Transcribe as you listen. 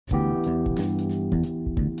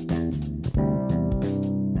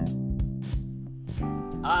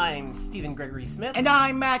I'm Stephen Gregory Smith. And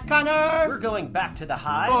I'm Matt Connor. We're going back to the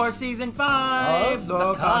Hive for season 5 of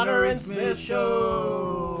the Connor and Smith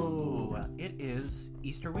Show. It is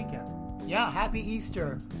Easter weekend. Yeah, happy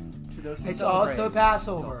Easter. To those who It's celebrate. also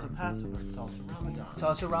Passover. It's also Passover. It's also Ramadan. It's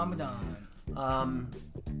also Ramadan.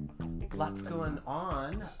 Lots going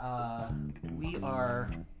on. We are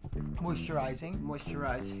Moisturizing.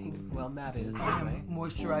 Well, Matt is I'm anyway.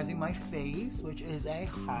 moisturizing my face, which is a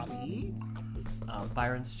hobby.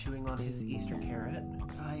 Byron's chewing on his Easter carrot.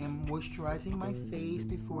 I am moisturizing my face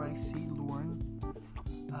before I see Lauren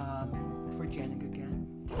for Janik again.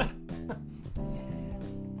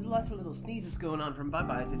 Lots of little sneezes going on from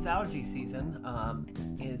Bye-Byes. It's allergy season.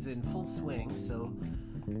 Is in full swing, so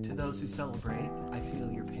to those who celebrate, I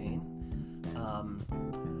feel your pain.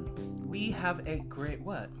 We have a great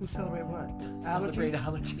what? Who celebrate what? Celebrate Allergies?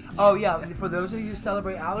 allergy season. Oh yeah, for those of you who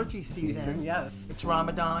celebrate allergy season, Yes. it's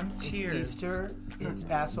Ramadan, Cheers. it's Easter, it's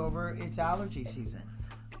Passover, it's allergy season.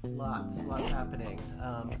 Lots happening.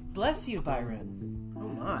 Bless you, Byron. Oh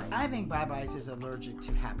my. I think Bye-Byes is allergic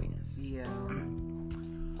to happiness. Yeah.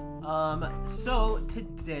 So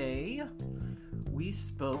today we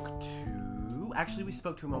spoke to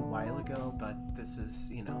him a while ago, but this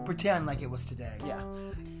is, Pretend like it was today. yeah.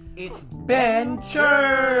 It's Ben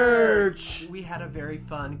Church! We had a very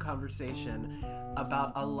fun conversation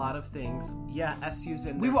about a lot of things. Yeah, SU's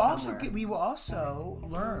in there We will somewhere. also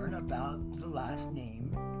learn about the last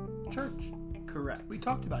name Church. Correct. We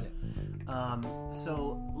talked about it.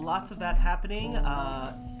 So lots of that happening.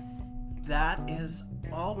 That is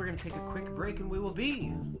all. We're going to take a quick break and we will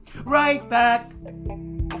be Right back.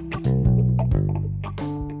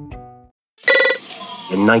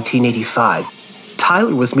 In 1985,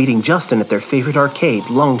 Tyler was meeting Justin at their favorite arcade,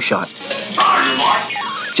 Longshot.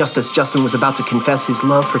 Just as Justin was about to confess his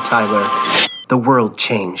love for Tyler, the world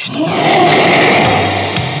changed.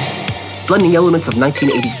 Blending elements of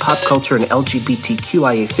 1980s pop culture and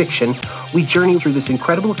LGBTQIA fiction, we journey through this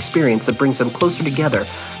incredible experience that brings them closer together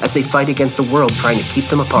as they fight against a world trying to keep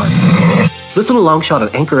them apart. Listen to Longshot on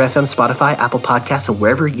Anchor FM, Spotify, Apple Podcasts, and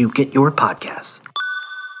wherever you get your podcasts.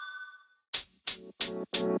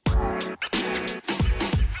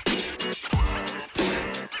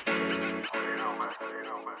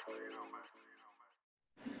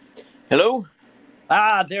 Hello?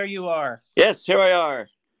 there you are. Yes, here I are.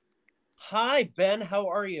 Hi, Ben. How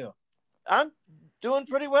are you? I'm doing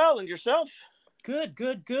pretty well. And yourself? Good.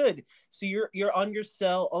 So you're on your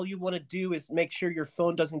cell. All you want to do is make sure your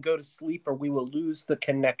phone doesn't go to sleep or we will lose the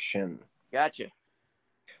connection. Gotcha.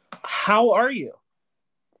 How are you?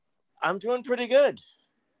 I'm doing pretty good.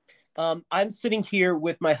 I'm sitting here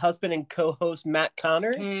with my husband and co-host Matt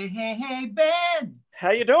Connor. Hey, Ben.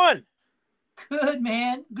 How you doing? Good,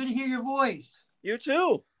 man. Good to hear your voice. You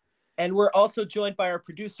too. And we're also joined by our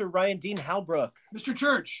producer, Ryan Dean Halbrook. Mr.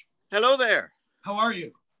 Church, Hello there. how are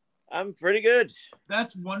you? I'm pretty good.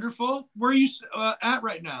 That's wonderful. Where are you at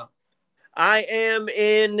right now? I am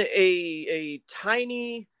in a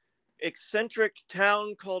tiny, eccentric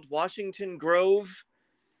town called Washington Grove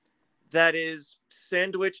that is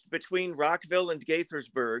sandwiched between Rockville and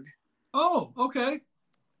Gaithersburg, Oh, okay.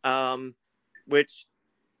 which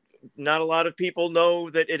not a lot of people know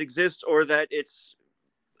that it exists or that it's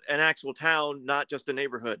an actual town, not just a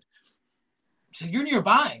neighborhood. So you're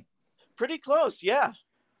nearby. Pretty close, yeah.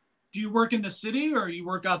 Do you work in the city or you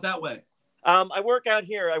work out that way? I work out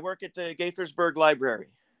here. I work at the Gaithersburg Library.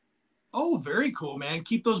 Oh, very cool, man.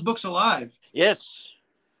 Keep those books alive. Yes.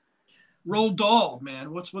 Roald Dahl,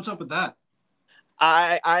 man. What's up with that?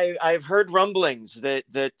 I've heard rumblings that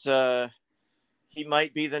he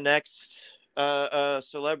might be the next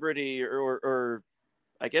celebrity or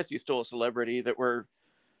I guess he's still a celebrity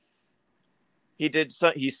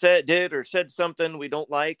he said something we don't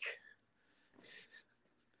like.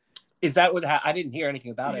 Is that what I didn't hear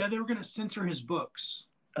anything about Yeah, it? they were going to censor his books.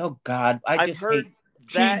 Oh God, I've heard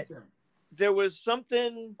that Change them. there was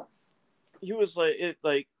something. He was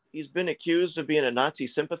like he's been accused of being a Nazi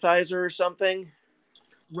sympathizer or something.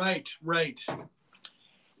 Right.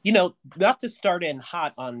 Not to start in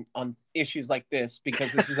hot on issues like this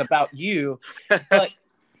because this is about you,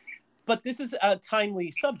 but this is a timely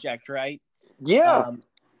subject, right? Yeah.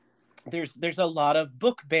 There's a lot of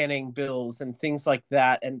book banning bills and things like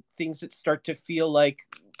that, and things that start to feel like,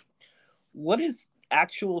 what is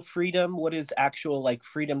actual freedom? What is actual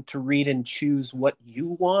freedom to read and choose what you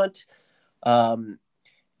want? And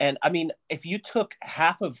I mean, if you took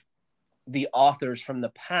half of the authors from the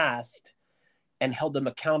past and held them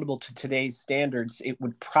accountable to today's standards, it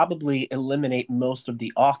would probably eliminate most of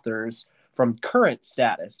the authors from current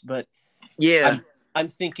status. But yeah. I'm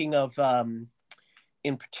thinking of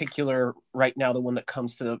in particular right now, the one that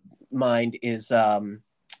comes to mind is Lovecraft.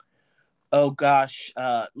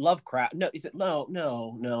 No, is it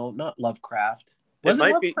no, not Lovecraft. Was it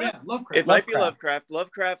Lovecraft? Yeah, Lovecraft. It might be Lovecraft.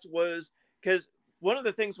 Lovecraft was, because one of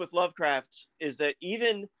the things with Lovecraft is that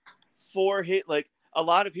even for like a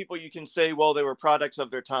lot of people, you can say, well, they were products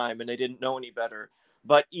of their time and they didn't know any better.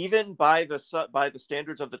 But even by the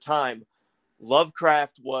standards of the time,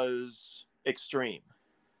 Lovecraft was extreme.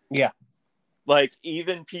 Yeah. Like,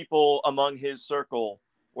 even people among his circle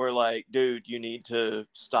were like, dude, you need to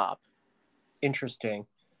stop. Interesting.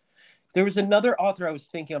 There was another author I was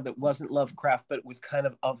thinking of that wasn't Lovecraft, but it was kind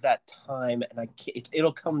of that time, and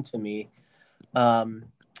it'll come to me.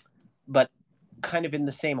 But kind of in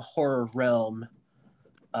the same horror realm.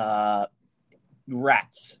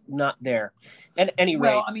 Rats, not there. And anyway,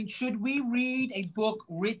 well, I mean, should we read a book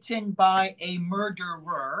written by a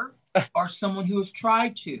murderer or someone who has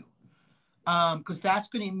tried to? Because that's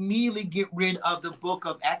going to immediately get rid of the book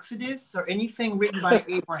of Exodus or anything written by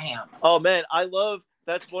Abraham. Oh man,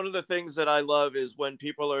 that's one of the things that I love is when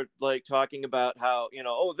people are like talking about how,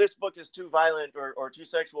 oh, this book is too violent or too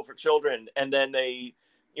sexual for children, and then they,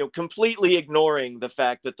 completely ignoring the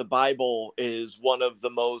fact that the Bible is one of the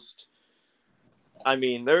most, I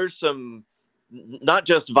mean, there's some not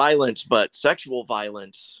just violence but sexual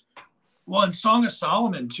violence. Well, in Song of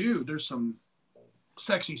Solomon too, there's some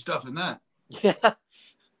sexy stuff in that. Yeah.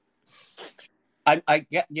 I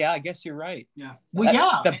guess you're right. Yeah. Well,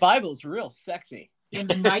 yeah. The Bible's real sexy. In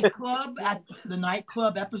the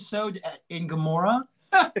nightclub episode in Gomorrah.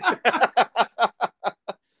 That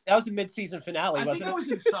was a mid-season finale, wasn't it? I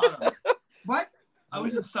was in Sodom. What? I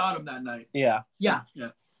was in Sodom that night. Yeah. Yeah.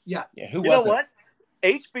 Who was it? You know what?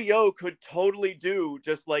 HBO could totally do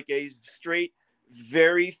just like a straight,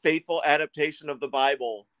 very faithful adaptation of the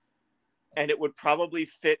Bible, and it would probably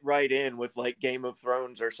fit right in with like Game of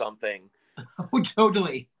Thrones or something. Oh,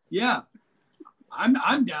 totally. Yeah.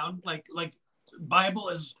 I'm down. Like Bible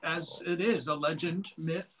as it is, a legend,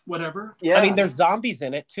 myth, whatever. Yeah. I mean, there's zombies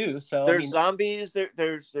in it too. So there's zombies.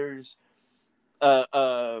 There's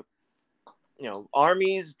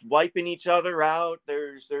armies wiping each other out.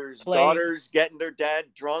 There's Plagues. daughters getting their dad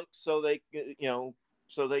drunk so they can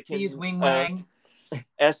See his wing wang.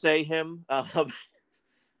 essay him.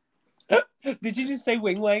 Did you just say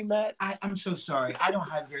wing wang, Matt? I'm so sorry. I don't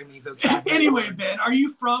have very many vocabulary. Anyway, Ben, are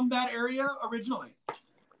you from that area originally?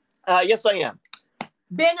 Yes, I am.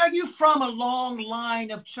 Ben, are you from a long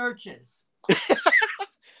line of churches?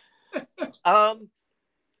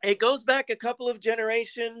 It goes back a couple of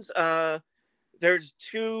generations. There's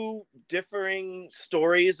two differing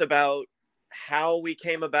stories about how we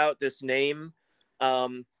came about this name.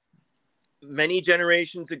 Many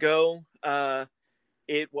generations ago, our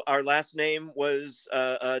last name was,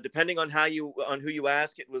 depending on who you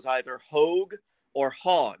ask, it was either Hogue or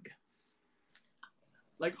Hogg.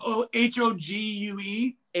 Like Hogue?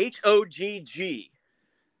 Hoggg.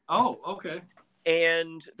 Oh, okay.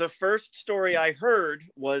 And the first story I heard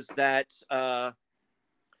was that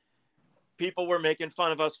people were making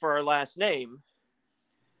fun of us for our last name.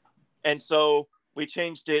 And so we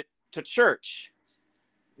changed it to Church,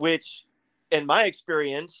 which in my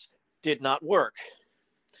experience did not work.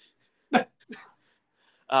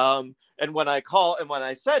 And when I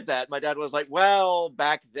said that, my dad was like, well,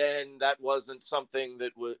 back then that wasn't something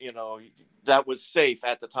that was, that was safe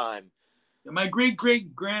at the time. My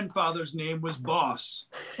great-great-grandfather's name was Boss.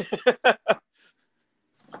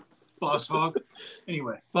 Boss Hogg.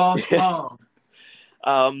 Anyway. Boss Hogg.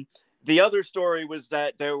 The other story was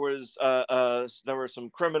that there were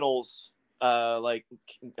some criminals, I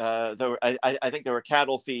think there were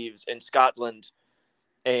cattle thieves in Scotland.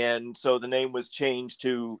 And so the name was changed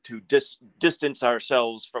to distance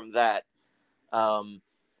ourselves from that.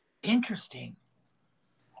 Interesting.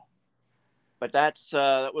 But that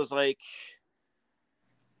was like,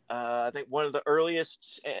 I think one of the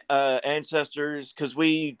earliest ancestors, because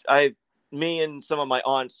me and some of my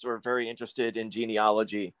aunts were very interested in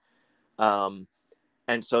genealogy. And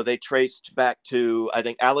so they traced back to, I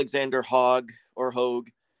think Alexander Hogg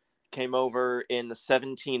came over in the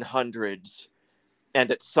 1700s. And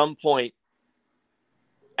at some point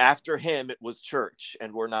after him, it was Church,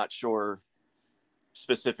 and we're not sure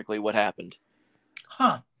specifically what happened.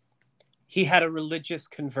 Huh. He had a religious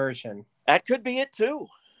conversion. That could be it too.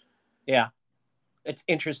 Yeah. It's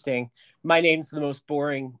interesting. My name's the most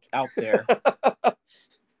boring out there.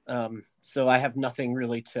 So I have nothing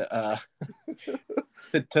really to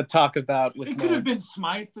talk about with it could have been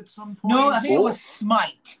Smythe at some point. No, I think it was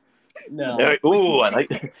Smite. No. Ooh, I like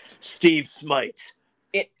that. Steve Smite.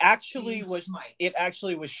 It actually Steve was Smite. It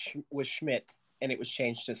actually was Schmidt. and it was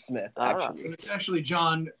changed to Smith. Ah. Actually, It's actually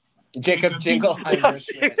John Jacob Jingleheimer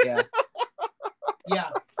Smith. Yeah. Yeah.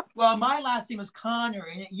 Well, my last name was Connor,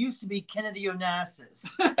 and it used to be Kennedy Onassis.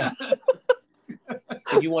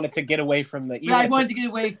 But you wanted to get away from the. I wanted to get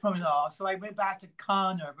away from it all, so I went back to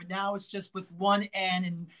Connor. But now it's just with one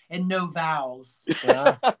N and no vowels.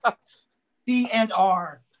 Yeah. C and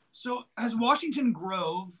R. So has Washington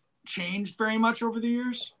Grove changed very much over the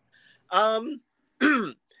years?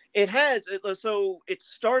 It has. So it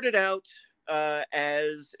started out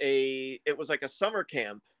as it was like a summer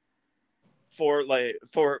camp for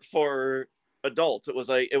adults. It was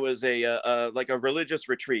like a religious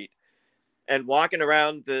retreat, and walking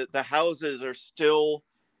around the houses are still,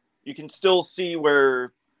 you can still see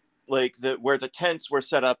where the tents were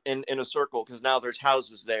set up in a circle, because now there's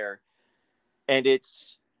houses there, and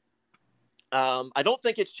it's I don't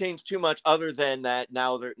think it's changed too much, other than that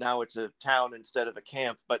now it's a town instead of a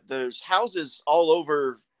camp. But there's houses all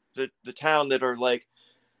over the town that are like,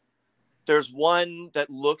 there's one that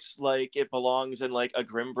looks like it belongs in like a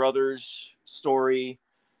Grimm Brothers story.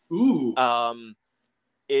 Ooh.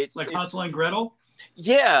 It's like Hansel and Gretel?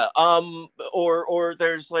 Yeah. Or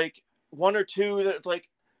there's like one or two that like,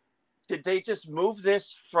 did they just move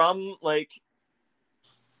this from like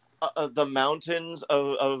the mountains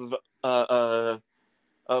of I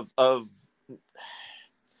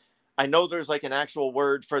know there's like an actual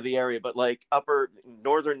word for the area, but like upper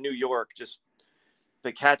northern New York, just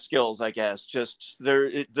the Catskills, I guess. Just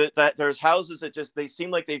there's houses that just, they seem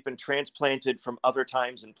like they've been transplanted from other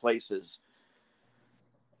times and places.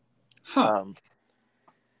 Huh.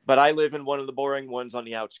 But I live in one of the boring ones on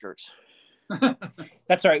the outskirts.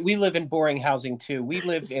 That's all right. We live in boring housing too. We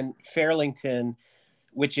live in Fairlington,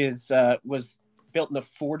 which was built in the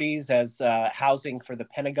 40s as housing for the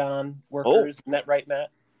Pentagon workers. Isn't that right, Matt?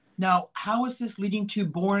 Now, how is this leading to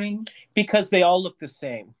boring? Because they all look the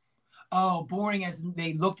same. Oh, boring as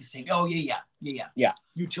they look the same. Oh, yeah.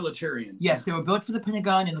 Utilitarian. Yes, they were built for the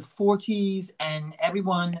Pentagon in the 40s, and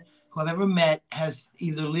everyone who I've ever met has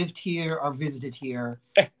either lived here or visited here,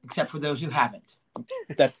 except for those who haven't.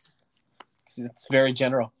 It's very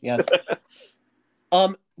general. Yes.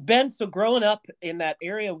 Ben, so growing up in that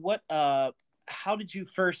area, how did you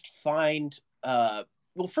first find,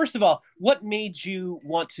 well, first of all, what made you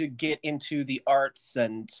want to get into the arts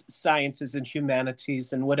and sciences and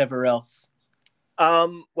humanities and whatever else?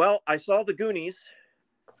 Well, I saw the Goonies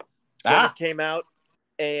when it came out,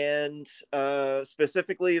 and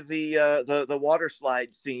specifically the water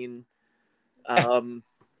slide scene. And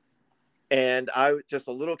I was just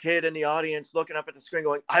a little kid in the audience looking up at the screen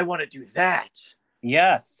going, I want to do that.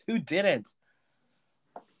 Yes, who didn't?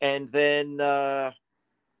 And then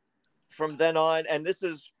from then on, and this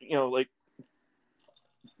is, the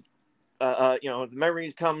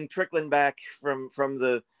memories come trickling back from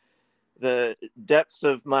the depths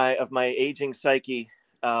of my aging psyche.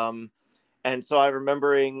 And so I'm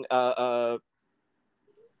remembering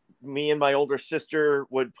me and my older sister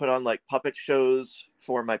would put on like puppet shows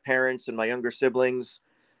for my parents and my younger siblings.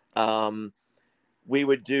 We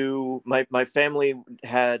would do, my family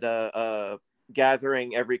had a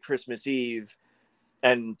gathering every Christmas Eve,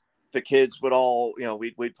 and the kids would all,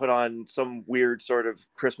 we'd put on some weird sort of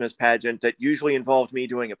Christmas pageant that usually involved me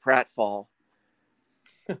doing a pratfall.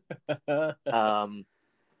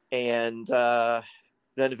 And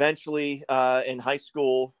then eventually in high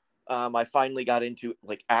school, I finally got into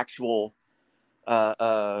like actual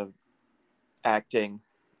acting,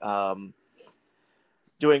 still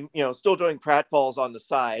doing pratfalls on the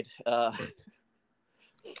side.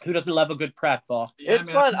 Who doesn't love a good pratfall? Yeah, it's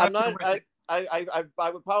fun.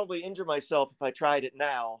 I would probably injure myself if I tried it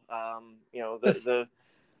now. The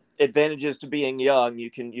advantages to being young,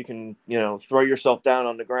 you can throw yourself down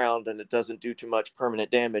on the ground and it doesn't do too much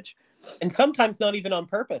permanent damage. And sometimes not even on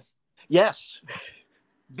purpose. Yes.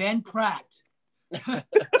 Ben Pratt. I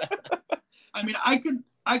mean, I could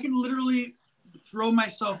literally throw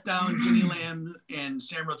myself down Jenny Lamb and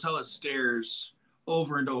Sam Rotella's stairs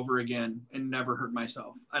over and over again and never hurt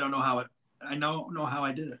myself. I don't know how it. I don't know how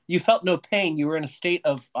I did it. You felt no pain. You were in a state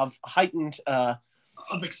of heightened of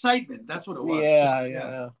excitement. That's what it was.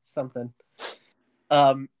 Yeah, something.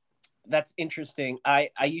 That's interesting. I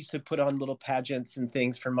used to put on little pageants and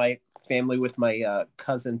things for my family with my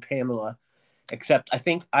cousin Pamela, except I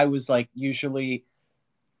think I was like usually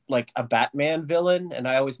like a Batman villain, and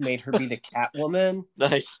I always made her be the Catwoman.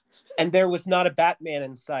 Nice. And there was not a Batman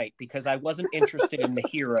in sight because I wasn't interested in the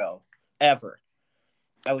hero ever.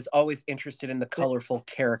 I was always interested in the colorful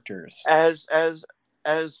characters. As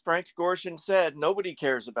Frank Gorshin said, nobody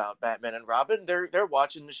cares about Batman and Robin. They're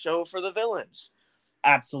watching the show for the villains.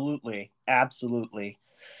 Absolutely. Absolutely.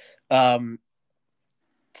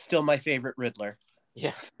 Still my favorite Riddler.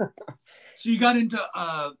 Yeah. So you got into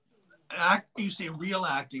you say real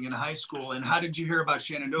acting in high school, and how did you hear about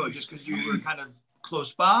Shenandoah? Just because you were kind of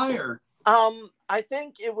close by, or? I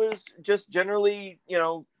think it was just generally,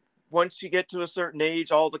 once you get to a certain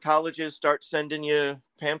age, all the colleges start sending you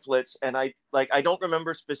pamphlets, and I don't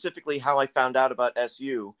remember specifically how I found out about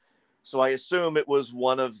SU, so I assume it was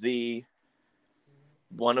one of the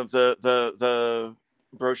brochures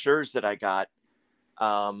that I got,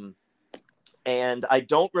 and I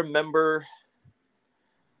don't remember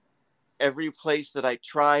every place that I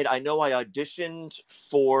tried. I know I auditioned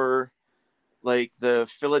for like the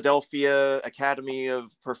Philadelphia Academy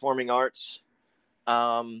of Performing Arts.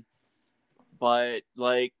 But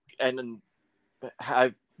like, and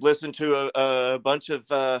I've listened to a bunch of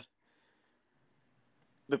the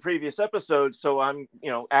previous episodes. So I'm,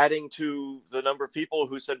 adding to the number of people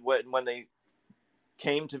who said when they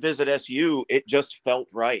came to visit SU, it just felt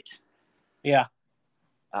right. Yeah.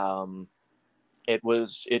 It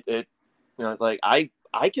was, like, I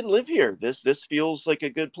can live here. This feels like a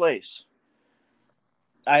good place.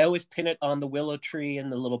 I always pin it on the willow tree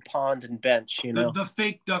and the little pond and bench, The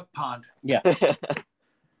fake duck pond. Yeah.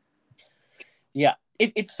 Yeah.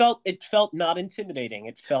 It felt not intimidating.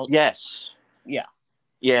 It felt. Yes. Yeah.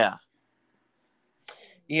 Yeah.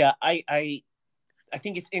 Yeah. I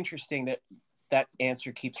think it's interesting that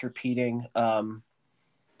answer keeps repeating.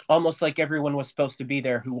 Almost like everyone was supposed to be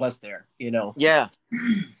there who was there, Yeah.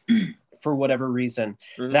 For whatever reason.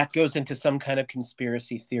 Mm-hmm. That goes into some kind of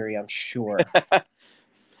conspiracy theory, I'm sure.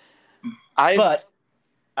 I've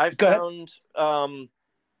found,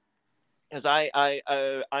 as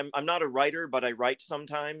I'm not a writer, but I write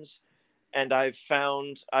sometimes, and I've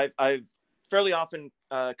fairly often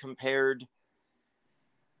compared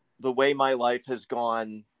the way my life has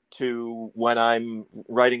gone to when I'm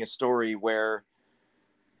writing a story where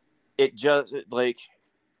it just like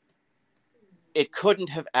it couldn't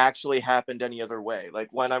have actually happened any other way. Like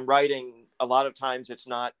when I'm writing, a lot of times it's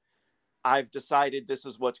not, I've decided this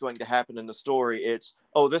is what's going to happen in the story. It's,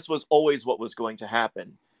 oh, this was always what was going to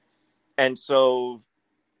happen. And so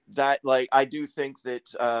that, like, I do think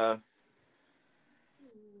that,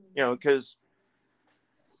 because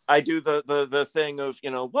I do the thing of,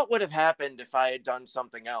 what would have happened if I had done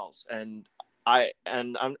something else? And I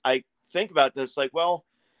think about this like, well,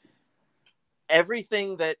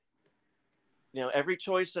 everything that, every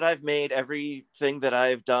choice that I've made, everything that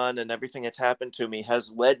I've done, and everything that's happened to me has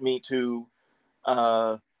led me to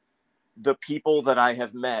the people that I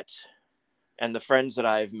have met and the friends that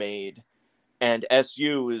I've made. And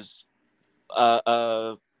SU is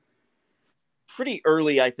pretty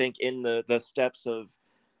early, I think, in the steps of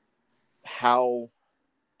how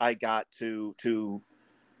I got to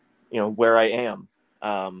where I am.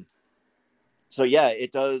 So yeah,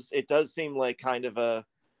 it does seem like kind of a,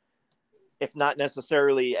 if not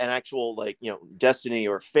necessarily an actual like, destiny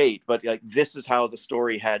or fate, but like this is how the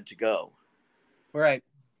story had to go. Right.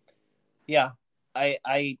 Yeah.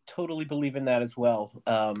 I totally believe in that as well.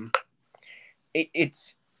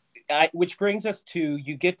 Which brings us to,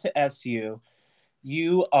 you get to SU,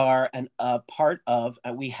 you are a part of,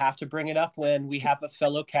 we have to bring it up when we have a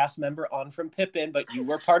fellow cast member on from Pippin, but you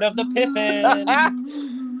were part of the Pippin.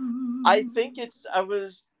 I think I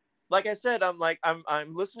was, like I said, I'm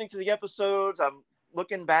listening to the episodes. I'm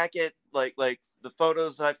looking back at like the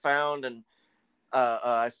photos that I found, and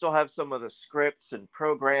I still have some of the scripts and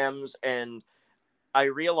programs. And I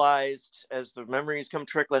realized as the memories come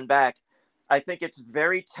trickling back, I think it's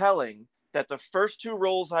very telling that the first two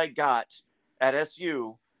roles I got at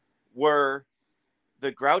SU were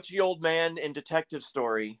the grouchy old man in Detective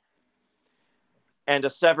Story and a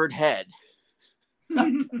severed head.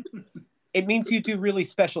 It means you do really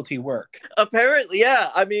specialty work. Apparently, yeah.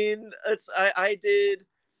 I mean, I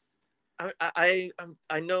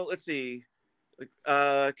know. Let's see,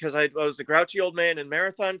 because I was the grouchy old man in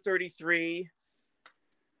Marathon 33,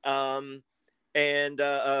 and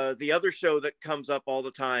the other show that comes up all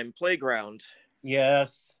the time, Playground.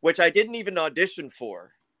 Yes. Which I didn't even audition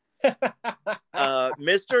for.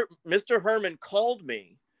 Mr. Herman called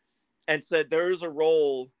me and said, "There's a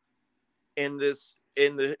role in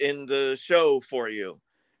the show for you."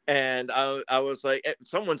 And I was like, if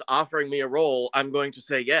someone's offering me a role, I'm going to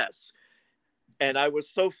say yes. And I was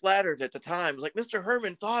so flattered at the time. I was like, Mr.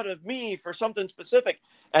 Herman thought of me for something specific.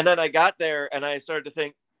 And then I got there and I started to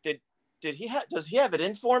think, does he have it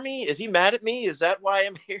in for me? Is he mad at me? Is that why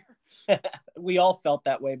I'm here? We all felt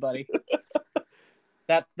that way, buddy.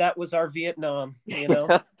 That was our Vietnam,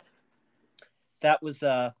 That was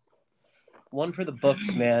One for the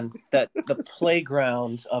books, man. That the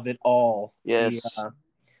playground of it all. Yes.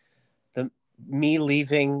 The me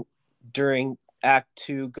leaving during Act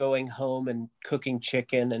 2, going home and cooking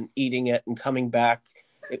chicken and eating it and coming back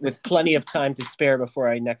with plenty of time to spare before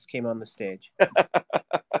I next came on the stage.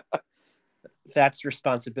 That's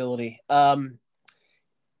responsibility.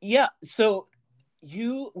 Yeah. So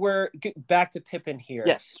you were back to Pippin here.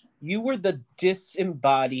 Yes. You were the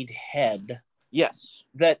disembodied head. Yes.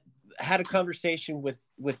 That had a conversation with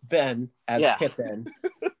Ben as Pippin.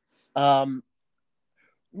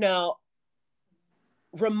 Now,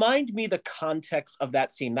 remind me the context of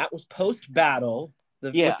that scene. That was post-battle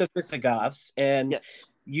with the Visigoths, and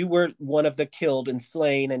you were one of the killed and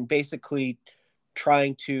slain, and basically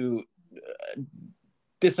trying to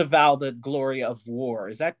disavow the glory of war.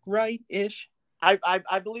 Is that right-ish?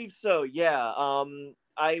 I believe so. Yeah.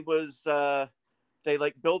 I was. They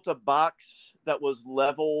built a box that was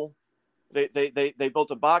level. They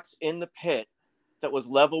built a box in the pit that was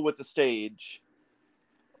level with the stage,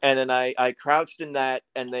 and then I crouched in that,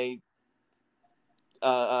 and they.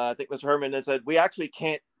 I think Mr. Herman has said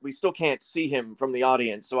we still can't see him from the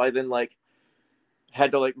audience, so I then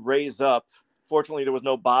had to raise up. Fortunately, there was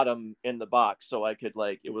no bottom in the box, so I could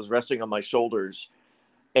it was resting on my shoulders,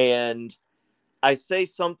 and I say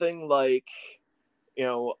something like,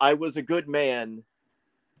 I was a good man,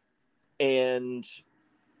 and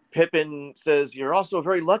Pippin says, "You're also a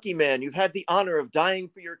very lucky man. You've had the honor of dying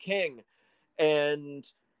for your king,"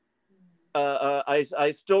 and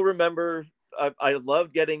I still remember. I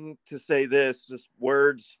love getting to say this. Just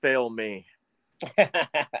words fail me.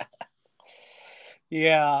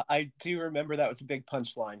 Yeah, I do remember that was a big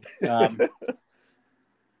punchline.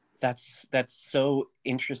 That's so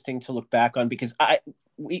interesting to look back on, because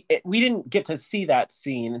we didn't get to see that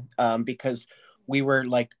scene because we were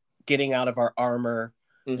getting out of our armor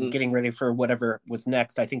and getting ready for whatever was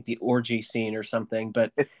next. I think the orgy scene or something.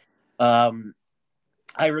 But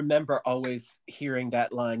I remember always hearing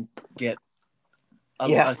that line get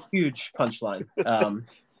a huge punchline,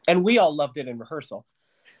 and we all loved it in rehearsal.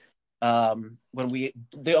 The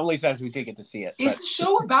only times we did get to see it. Is the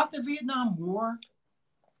show about the Vietnam War?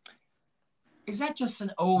 Is that just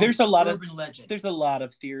an old urban legend? There's a lot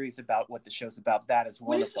of theories about what the show's about. That is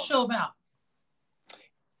one of them. What is the show about?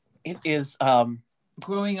 It is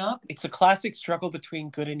growing up. It's a classic struggle between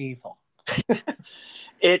good and evil.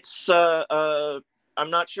 It's I'm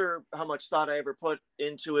not sure how much thought I ever put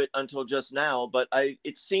into it until just now, but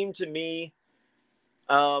it seemed to me,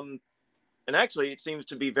 and actually it seems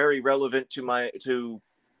to be very relevant to my to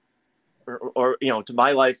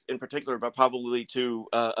my life in particular, but probably to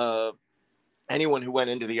anyone who went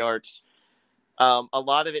into the arts. A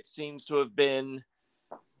lot of it seems to have been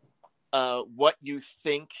what you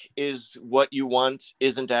think is what you want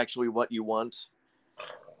isn't actually what you want,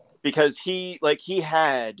 because he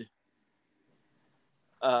had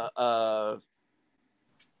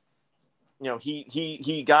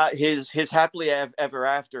he got his happily ever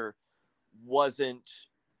after wasn't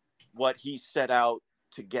what he set out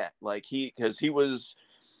to get. Because he was,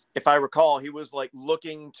 if I recall, he was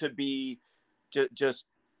looking to be just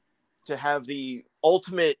to have the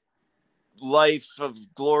ultimate life of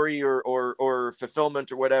glory or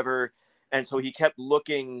fulfillment or whatever, and so he kept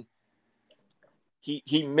looking.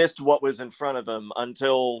 He missed what was in front of him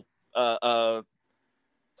until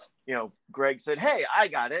Greg said, "Hey, I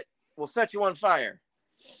got it. We'll set you on fire."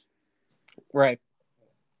 Right.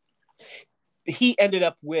 He ended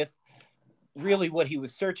up with really what he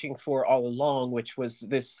was searching for all along, which was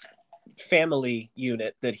this family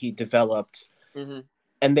unit that he developed. Mm-hmm.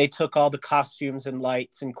 And they took all the costumes and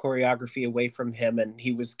lights and choreography away from him, and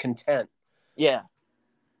he was content. Yeah.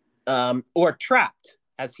 Or trapped,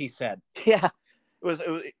 as he said. Yeah. It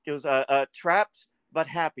was trapped but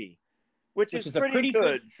happy. Which is pretty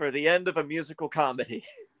good for the end of a musical comedy.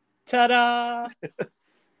 Ta-da!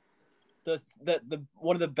 the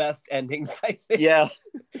one of the best endings, I think. Yeah.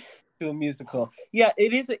 To a musical. Yeah,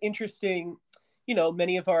 it is an interesting.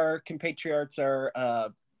 Many of our compatriots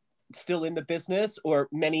are still in the business, or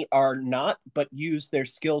many are not, but use their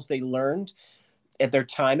skills they learned at their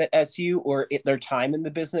time at SU or at their time in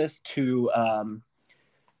the business to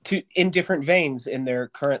in different veins in their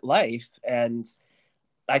current life. And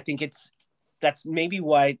I think that's maybe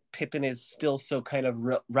why Pippin is still so kind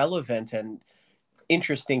of relevant and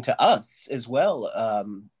interesting to us as well.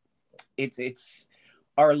 It's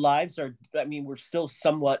our lives are, we're still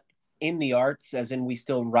somewhat in the arts, as in we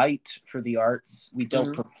still write for the arts. We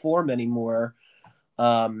don't perform anymore.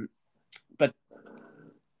 But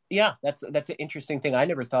yeah, that's an interesting thing I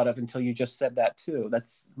never thought of until you just said that too.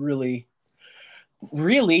 That's really,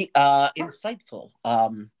 really insightful.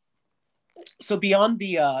 So beyond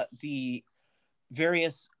the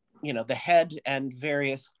various, the head and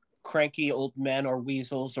various cranky old men or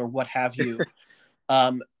weasels or what have you,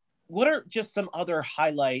 what are just some other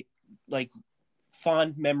highlight, like,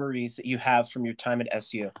 fond memories that you have from your time at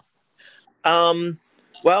SU?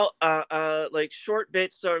 Well, like short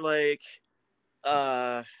bits are like,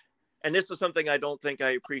 and this was something I don't think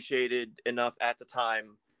I appreciated enough at the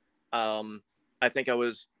time. I think I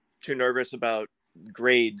was too nervous about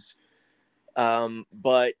grades.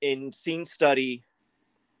 But in scene study,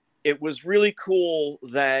 it was really cool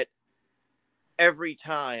that every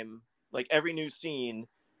time, like every new scene,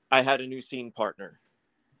 I had a new scene partner.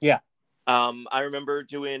 Yeah. I remember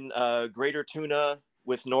doing Greater Tuna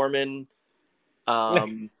with Norman.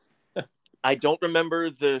 I don't remember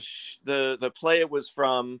the play it was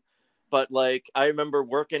from, but like I remember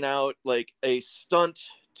working out like a stunt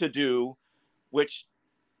to do, which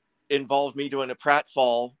involved me doing a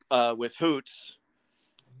pratfall with Hoots.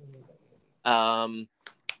 And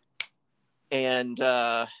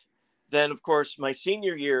then, of course, my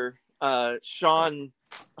senior year, Sean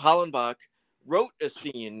Hollenbach wrote a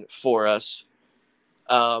scene for us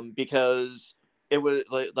because it was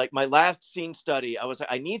like my last scene study. I was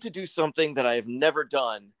like, I need to do something that I have never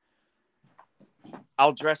done.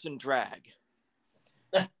 I'll dress in drag.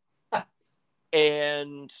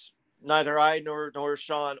 And neither I nor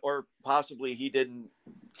Sean, or possibly he didn't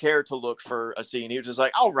care to look for a scene. He was just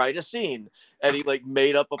like, I'll write a scene. And he like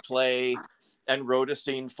made up a play and wrote a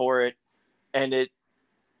scene for it. And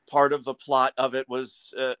part of the plot of it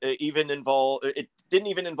was it didn't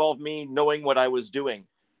even involve me knowing what I was doing,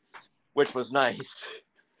 which was nice.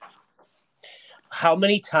 How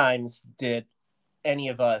many times did any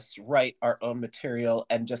of us write our own material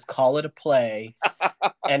and just call it a play?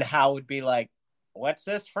 And Hal would be like, what's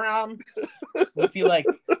this from? Would be like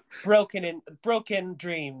Broken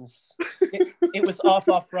Dreams. It was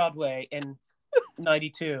off Broadway in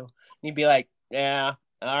 92. And he'd be like, yeah,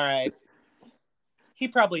 all right. He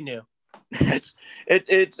probably knew. It's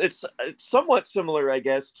somewhat similar, I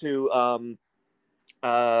guess, to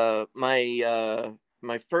my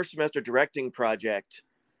first semester directing project,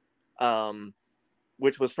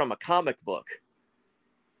 which was from a comic book.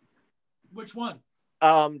 Which one?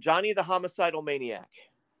 Johnny the Homicidal Maniac.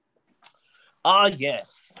 Ah,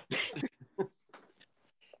 yes.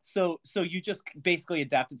 So you just basically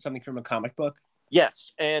adapted something from a comic book?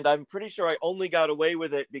 Yes, and I'm pretty sure I only got away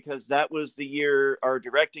with it because that was the year our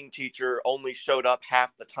directing teacher only showed up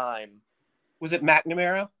half the time. Was it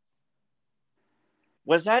McNamara?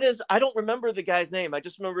 Was that his? I don't remember the guy's name. I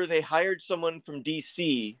just remember they hired someone from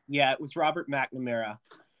DC. Yeah, it was Robert McNamara.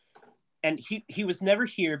 And he was never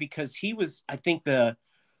here because he was, I think, the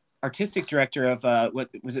artistic director of what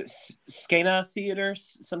was it, Scena Theater,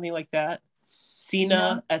 something like that.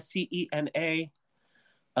 Scena, Scena,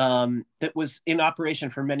 that was in operation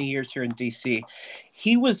for many years here in DC.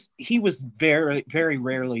 He was very, very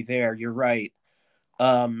rarely there. You're right.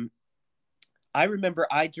 I remember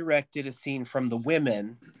I directed a scene from The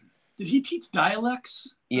Women. Did he teach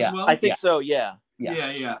dialects? Yeah, as well? I think so. Yeah.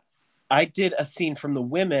 Yeah. I did a scene from The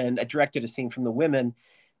Women. I directed a scene from The Women,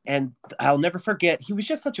 and I'll never forget. He was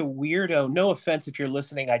just such a weirdo. No offense if you're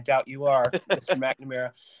listening. I doubt you are, Mr.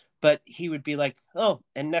 McNamara. But he would be like, oh,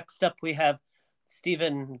 and next up we have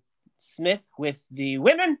Stephen Smith with The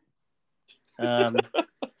Women.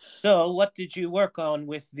 So what did you work on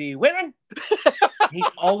with The Women? He'd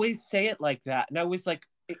always say it like that. And I was like,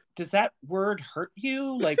 does that word hurt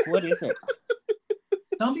you? Like, what is it?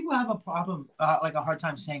 Some people have a problem, like a hard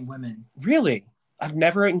time saying women. Really? I've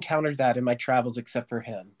never encountered that in my travels except for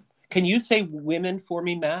him. Can you say women for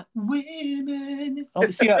me, Matt? Women. Oh,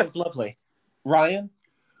 see, that was lovely. Ryan?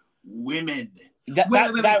 Women.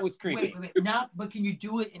 That was creepy. Wait. Now, but can you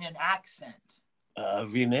do it in an accent?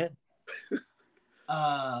 Women.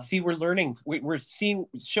 See, we're learning. We're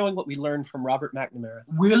showing what we learned from Robert McNamara.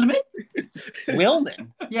 Women?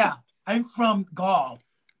 Wilman. Yeah, I'm from Gaul.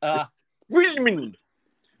 Women.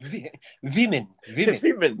 Women.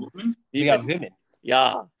 Yeah, women.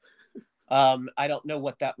 Yeah. I don't know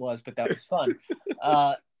what that was, but that was fun.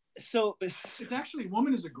 So it's actually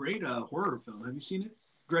Woman is a great horror film. Have you seen it?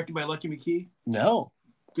 Directed by Lucky McKee. No.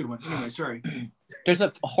 Good one. Anyway, sorry. There's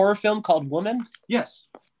a horror film called Woman. Yes.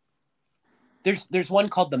 There's one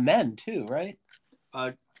called The Men too, right?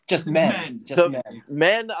 Just Men.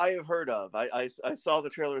 Men I have heard of. I saw the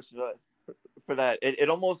trailers for that. It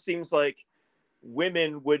almost seems like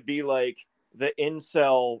women would be like the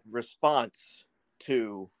incel response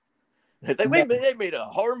to. They made a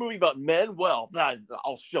horror movie about men. Well,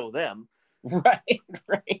 I'll show them. Right.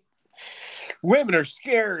 Women are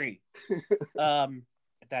scary.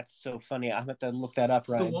 That's so funny. I'm gonna have to look that up,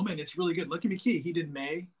 The Ryan. Woman. It's really good. Lucky McKee. He did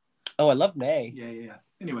May. Oh, I love May. Yeah.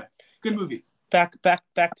 Anyway, good movie. Back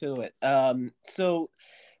to it. So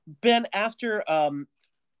Ben, after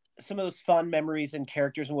some of those fond memories and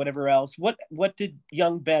characters and whatever else, what did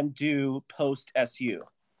young Ben do post SU?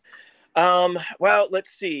 Well,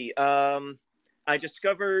 let's see. I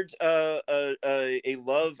discovered a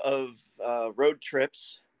love of road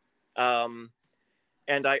trips, and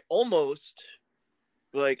I almost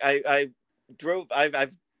I drove.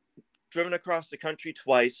 I've driven across the country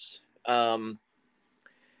twice. And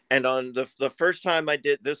on the first time I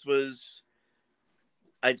did, this was,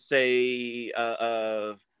 I'd say,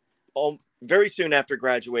 very soon after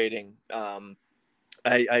graduating.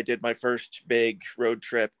 I did my first big road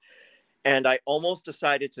trip, and I almost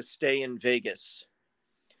decided to stay in Vegas.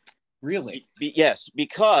 Really? Yes,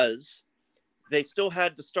 because they still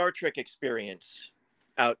had the Star Trek experience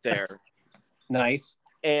out there. Nice.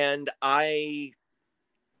 And I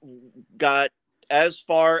got as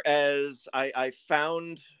far as I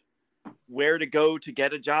found where to go to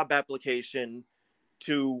get a job application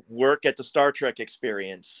to work at the Star Trek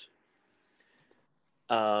experience.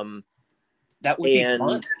 That would be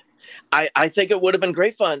fun. I think it would have been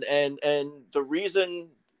great fun. And the reason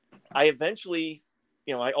I eventually,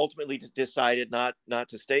 I ultimately decided not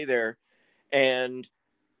to stay there. And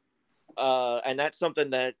that's something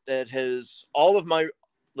that has all of my,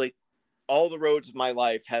 all the roads of my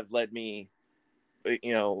life have led me,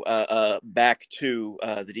 back to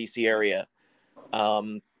the DC area.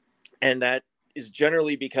 And that is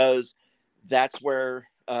generally because that's where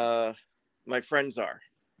my friends are.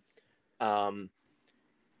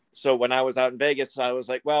 So when I was out in Vegas, I was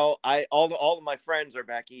like, well, all of my friends are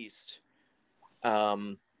back east.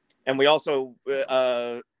 And we also,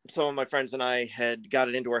 some of my friends and I had got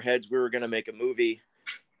it into our heads we were going to make a movie.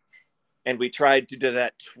 And we tried to do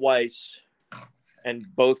that twice. And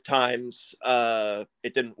both times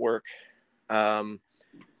it didn't work.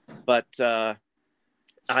 But I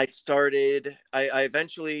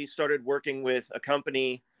eventually started working with a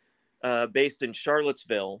company based in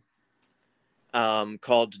Charlottesville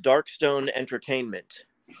called Darkstone Entertainment.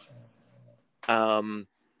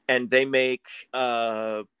 And they make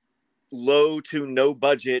low to no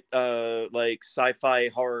budget sci-fi,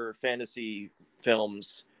 horror, fantasy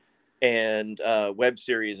films and web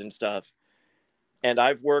series and stuff. And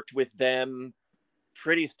I've worked with them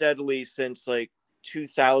pretty steadily since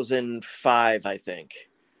 2005, I think.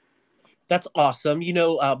 That's awesome.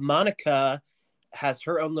 Monica has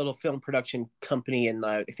her own little film production company in,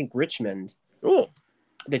 I think, Richmond. Oh.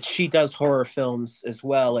 That she does horror films as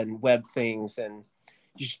well and web things. And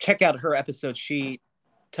you should check out her episode. She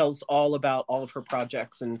tells all about all of her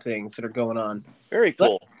projects and things that are going on. Very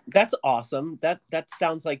cool. But that's awesome. That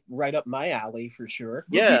sounds like right up my alley for sure.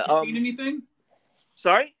 Would we have seen anything?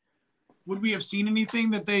 Sorry? Would we have seen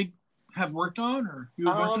anything that they have worked on, or a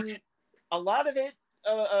lot of it?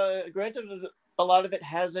 Granted, a lot of it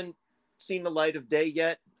hasn't seen the light of day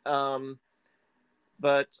yet. But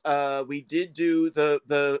we did do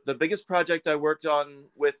the biggest project I worked on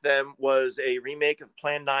with them was a remake of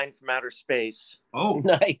Plan 9 from Outer Space. Oh,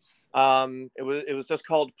 nice. It was just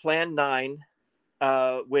called Plan 9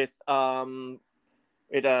 with Brian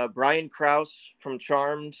Krause from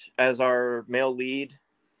Charmed as our male lead.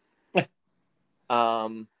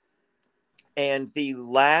 And the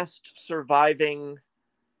last surviving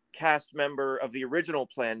cast member of the original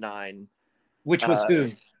Plan 9. Which was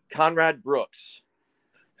who? Conrad Brooks.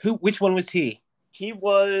 Which one was he? He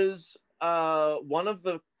was one of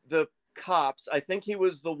the cops. I think he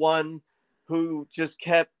was the one who just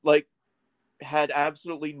kept had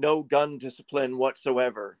absolutely no gun discipline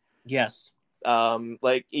whatsoever. Yes.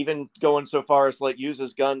 Even going so far as use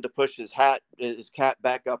his gun to push his cap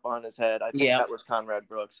back up on his head. I think that was Conrad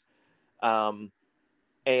Brooks. And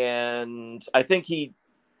I think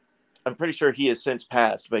I'm pretty sure he has since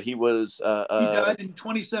passed, but he was he died in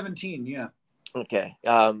 2017. Yeah. Okay.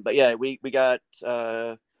 But yeah, we got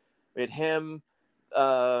we had him.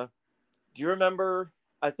 Do you remember?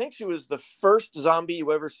 I think she was the first zombie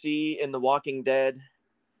you ever see in The Walking Dead.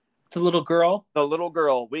 The little girl? The little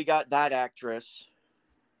girl. We got that actress.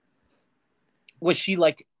 Was she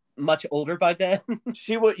much older by then?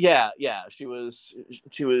 She was, yeah. She was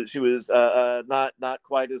not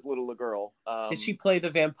quite as little a girl. Did she play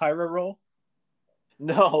the Vampira role?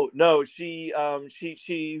 No. She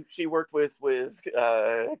worked with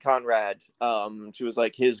Conrad. She was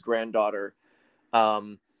his granddaughter.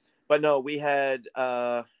 But no, we had.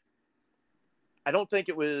 I don't think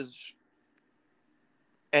it was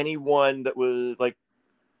anyone that was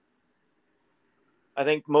I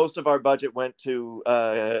think most of our budget went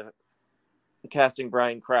to casting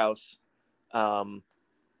Brian Krause.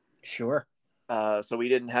 Sure. So we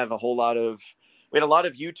didn't have a whole lot of. We had a lot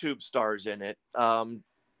of YouTube stars in it.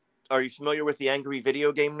 Are you familiar with the Angry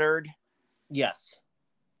Video Game Nerd? Yes.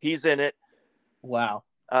 He's in it. Wow.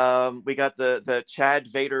 We got the Chad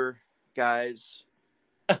Vader guys.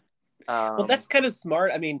 Well, that's kind of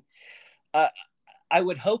smart. I mean, I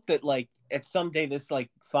would hope that like at someday this like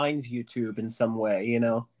finds YouTube in some way, you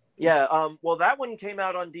know? Yeah. Well, that one came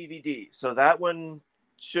out on DVD, so that one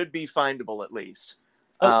should be findable at least.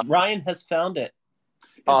 Oh, Ryan has found it.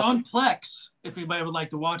 It's Awesome. on Plex if anybody would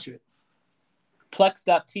like to watch it.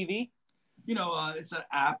 Plex.tv? You know, it's an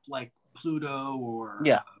app like Pluto or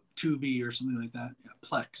Tubi or something like that. Yeah,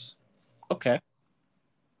 Plex. Okay.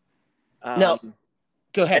 No,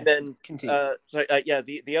 go ahead. And then continue.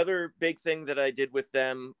 The other big thing that I did with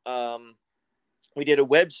them, we did a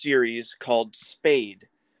web series called Spade,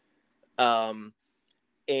 and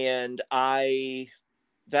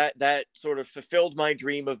that sort of fulfilled my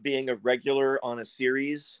dream of being a regular on a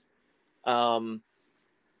series, and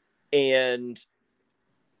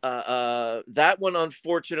that one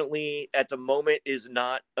unfortunately at the moment is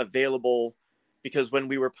not available because when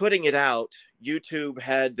we were putting it out, YouTube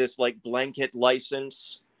had this like blanket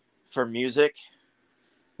license for music.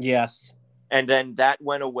 Yes. And then that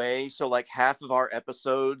went away. So like half of our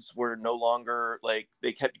episodes were no longer like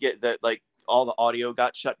they kept getting that like all the audio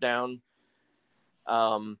got shut down.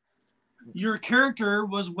 Your character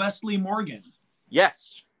was Wesley Morgan.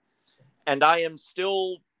 Yes. And I am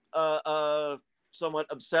still somewhat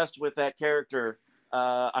obsessed with that character.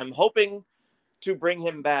 I'm hoping to bring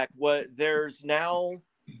him back. There's now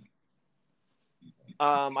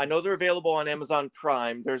I know they're available on Amazon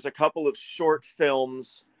Prime. There's a couple of short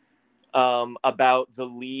films about the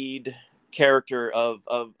lead character of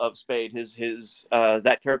Spade. His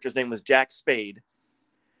that character's name was Jack Spade.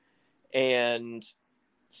 And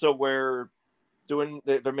so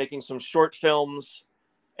they're making some short films,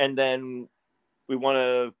 and then we want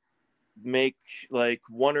to make like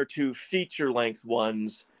one or two feature length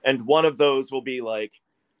ones, and one of those will be like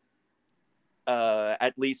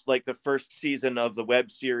at least like the first season of the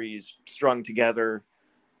web series strung together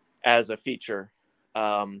as a feature,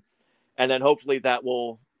 and then hopefully that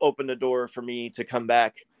will open the door for me to come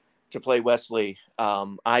back to play Wesley.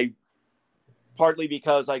 I partly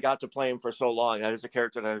because I got to play him for so long. That is a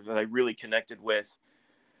character that I really connected with.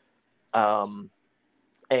 And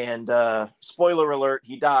spoiler alert,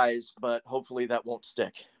 he dies, but hopefully that won't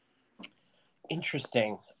stick.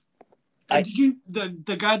 Interesting. Did you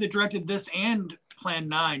the guy that directed this and Plan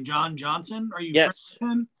 9, John Johnson? Are you Yes. friends with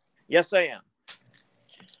him? Yes, I am.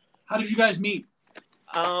 How did you guys meet?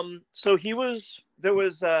 So there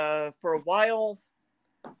was for a while,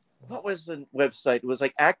 what was the website? It was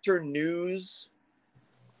like Actor News.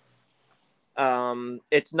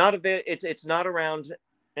 It's not around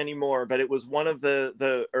anymore, but it was one of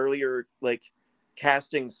the earlier like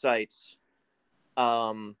casting sites.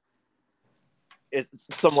 It's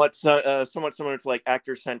somewhat similar to like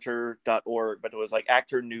actorcenter.org, but it was like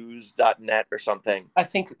actornews.net or something. I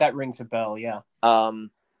think that rings a bell, yeah.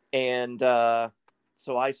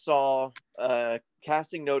 So I saw a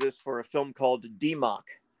casting notice for a film called DMOC.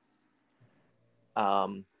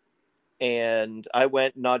 And I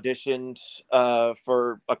went and auditioned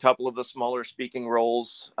for a couple of the smaller speaking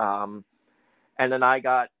roles. And then I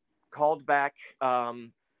got called back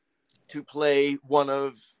to play one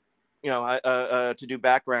of, to do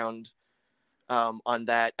background on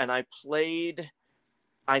that. And I played,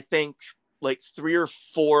 I think, like 3 or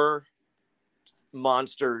 4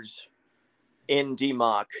 monsters in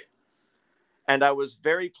DMOC. And I was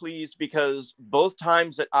very pleased because both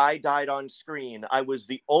times that I died on screen, I was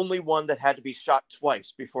the only one that had to be shot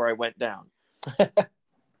twice before I went down.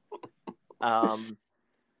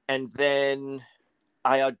 And then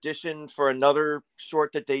I auditioned for another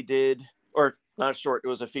short that they did, or not a short, it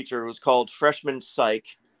was a feature. It was called Freshman Psych,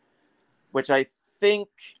 which I'm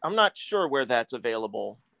not sure where that's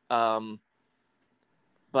available. But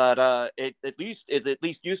it at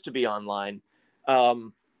least used to be online.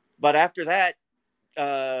 But after that,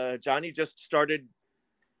 Johnny just started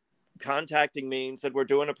contacting me and said, "We're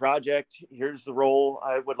doing a project. Here's the role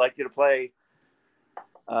I would like you to play."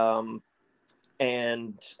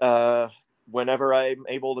 Whenever I'm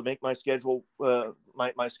able to make my schedule,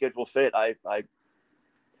 my schedule fit, I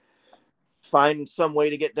find some way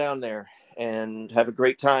to get down there and have a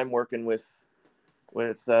great time working with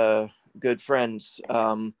good friends.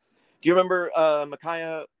 Do you remember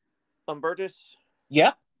Micaiah Umbertus?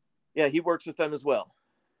 Yeah. Yeah, he works with them as well.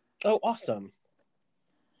 Oh, awesome.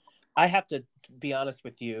 I have to be honest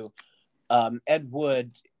with you. Ed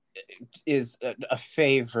Wood is a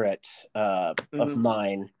favorite of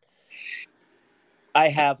mine. I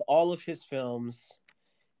have all of his films,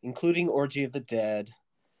 including Orgy of the Dead,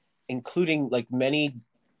 including like many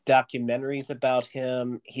documentaries about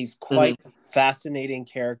him. He's quite a fascinating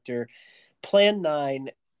character. Plan 9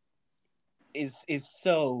 is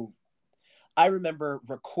so... I remember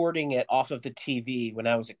recording it off of the TV when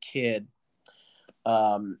I was a kid.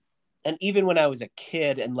 And even when I was a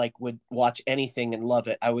kid and like would watch anything and love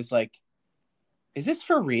it, I was like, is this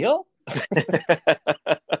for real?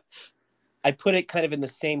 I put it kind of in the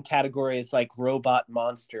same category as like Robot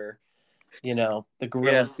Monster, you know, the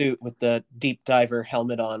gorilla suit with the deep diver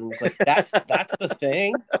helmet on. It was like, that's the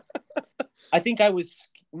thing. I think I was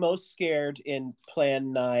most scared in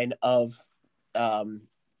Plan 9 of,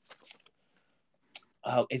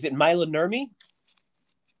 is it Mila Nurmi?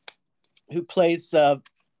 Who plays,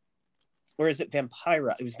 or is it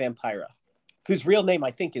Vampira? It was Vampira, whose real name I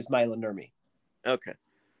think is Mila Nurmi. Okay.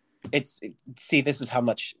 See, this is how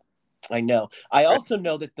much I know. I also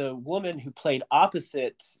know that the woman who played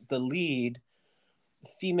opposite the lead,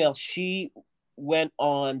 female, she went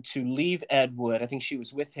on to leave Ed Wood. I think she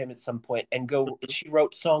was with him at some point and she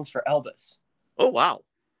wrote songs for Elvis. Oh, wow.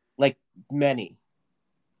 Like many,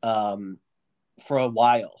 for a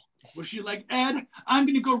while. Was she like, Ed, I'm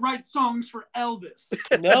going to go write songs for Elvis?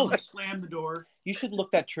 No. Slam the door. You should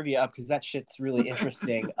look that trivia up because that shit's really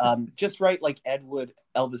interesting. Just write like Ed Wood,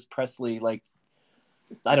 Elvis Presley, like,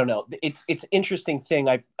 I don't know. It's interesting thing.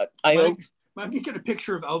 Might get a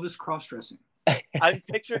picture of Elvis cross-dressing.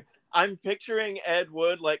 I'm picturing Ed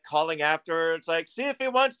Wood like calling after her. It's like, see if he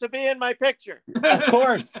wants to be in my picture. Of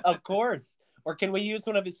course. Or can we use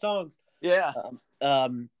one of his songs? Yeah.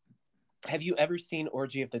 Have you ever seen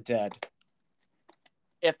Orgy of the Dead?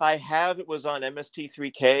 If I have, it was on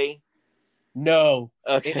MST3K. No,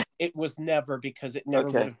 Okay. it was never, because it never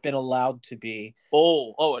would have been allowed to be.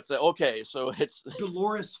 Oh, it's okay. So it's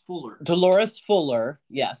Dolores Fuller. Dolores Fuller,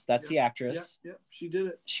 yes, that's the actress. Yep, she did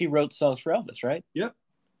it. She wrote songs for Elvis, right? Yep.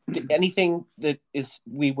 Anything that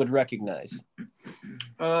we would recognize.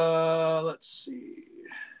 Let's see.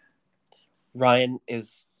 Ryan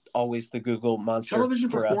is always the Google monster. Television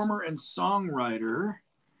for performer us. and songwriter.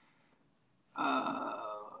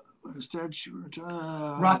 Instead, she wrote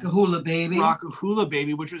Rockahula Baby. Rockahula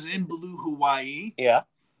Baby, which was in Blue Hawaii. Yeah.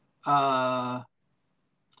 Not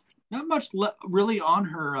much really on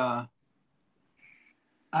her.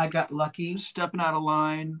 I Got Lucky. Stepping Out of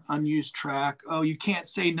Line, Unused Track. Oh, You Can't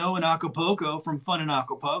Say No in Acapulco from Fun in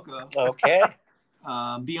Acapulco. Okay.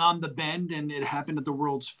 Beyond the Bend and It Happened at the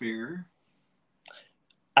World's Fair.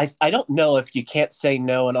 I don't know if You Can't Say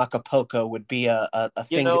No in Acapulco would be a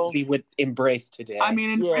thing that we would embrace today. I mean,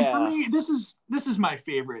 and for me, this is my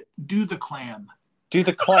favorite. Do the Clam. Do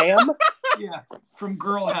the Clam? Yeah, from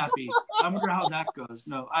Girl Happy. I wonder how that goes.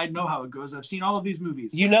 No, I know how it goes. I've seen all of these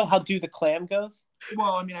movies. You know how Do the Clam goes?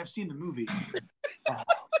 Well, I mean, I've seen the movie.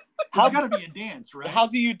 How It's got to be a dance, right? How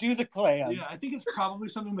do you do the clam? Yeah, I think it's probably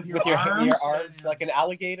something with your arms, Yeah. like an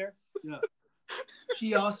alligator. Yeah.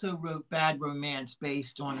 She also wrote Bad Romance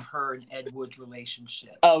based on her and Ed Wood's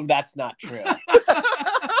relationship. Oh, that's not true.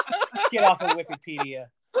 Get off of Wikipedia.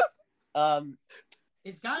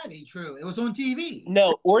 It's got to be true. It was on TV.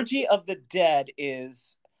 No, Orgy of the Dead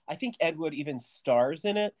is, I think Ed Wood even stars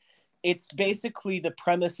in it. It's basically, the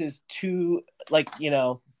premise is two, like, you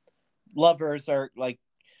know, lovers are like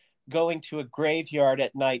going to a graveyard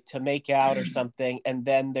at night to make out or something, and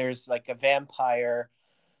then there's like a vampire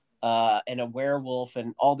and a werewolf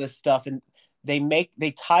and all this stuff, and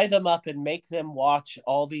they tie them up and make them watch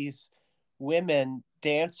all these women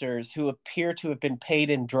dancers who appear to have been paid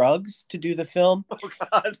in drugs to do the film. Oh,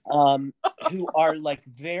 God. Who are like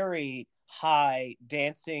very high,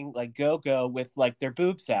 dancing like go-go with like their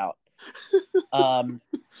boobs out.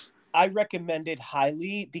 I recommend it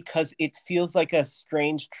highly because it feels like a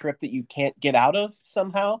strange trip that you can't get out of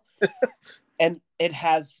somehow. And it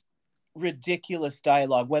has ridiculous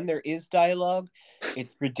dialogue. When there is dialogue,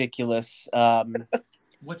 it's ridiculous.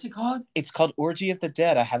 What's it called? It's called Orgy of the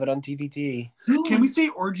Dead. I have it on DVD. Can we say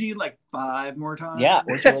orgy like 5 more times? Yeah,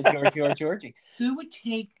 orgy. Who would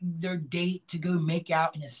take their date to go make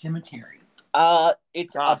out in a cemetery?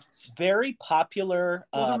 It's Goths. a very popular.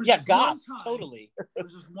 Well, there was this Goths, one time- totally. There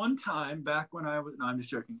was this one time back when I was. No, I'm just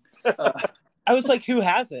joking. I was like, who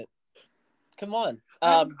hasn't? Come on.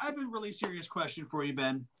 I have a really serious question for you,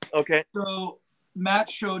 Ben. Okay. So Matt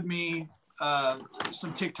showed me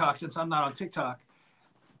some TikTok, since I'm not on TikTok.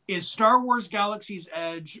 Is Star Wars Galaxy's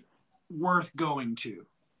Edge worth going to?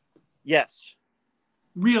 Yes.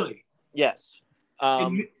 Really? Yes.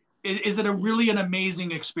 And Is it a really an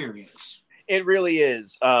amazing experience? It really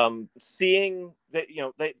is. Seeing that,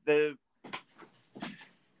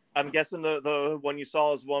 I'm guessing the one you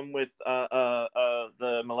saw is one with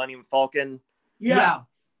the Millennium Falcon. Yeah.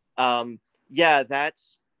 Yeah,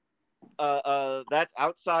 that's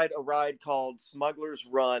outside a ride called Smuggler's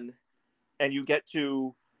Run, and you get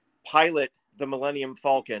to pilot the Millennium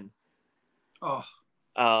Falcon. Oh,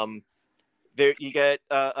 there you get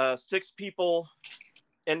 6 people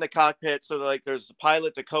in the cockpit. So like there's the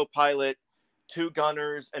pilot, the co-pilot, 2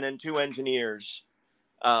 gunners, and then 2 engineers.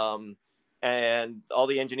 And all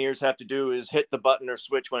the engineers have to do is hit the button or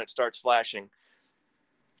switch when it starts flashing.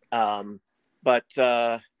 And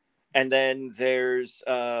then there's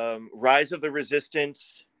Rise of the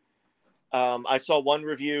Resistance. I saw one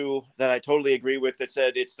review that I totally agree with that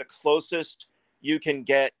said it's the closest you can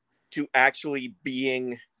get to actually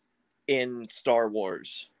being in Star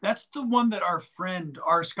Wars. that's the one that our friend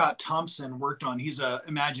R. Scott Thompson worked on. He's a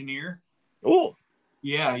Imagineer. Oh,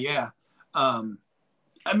 Yeah, yeah. I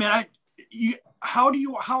mean, how are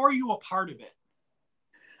you a part of it?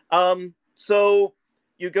 So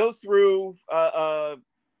you go through.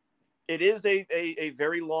 It is a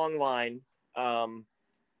very long line,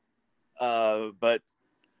 but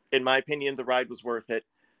in my opinion, the ride was worth it.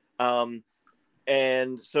 And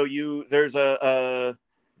so they're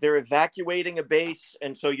evacuating a base,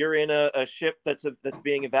 and so you're in a ship that's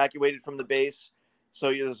being evacuated from the base.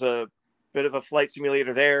 So there's a bit of a flight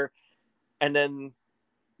simulator there, and then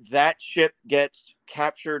that ship gets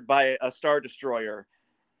captured by a Star Destroyer,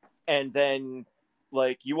 and then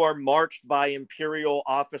like you are marched by Imperial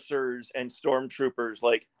officers and stormtroopers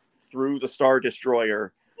like through the Star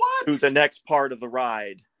Destroyer What? to the next part of the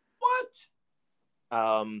ride. What?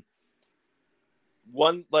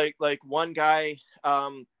 One guy,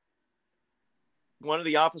 one of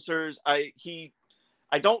the officers, I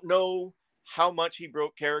don't know how much he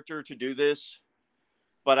broke character to do this,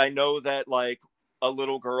 but I know that like a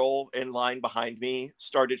little girl in line behind me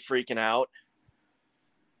started freaking out.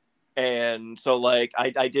 And so like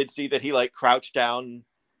I did see that he like crouched down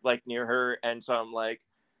like near her, and so I'm like,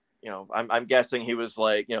 I'm guessing he was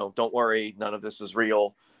like, don't worry, none of this is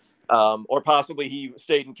real. Or possibly he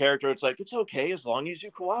stayed in character. It's like, it's okay as long as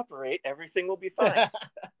you cooperate, everything will be fine.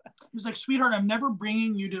 He was like, sweetheart, I'm never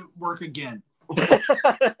bringing you to work again.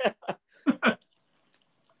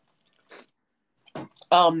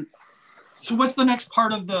 So what's the next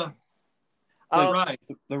part of the ride?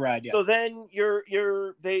 The ride, yeah. So then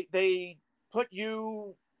they put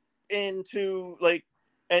you into like,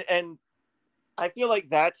 and I feel like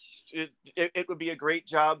that's it would be a great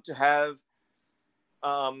job to have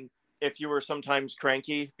if you were sometimes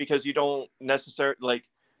cranky, because you don't necessarily like,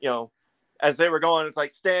 as they were going, it's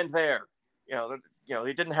like, stand there,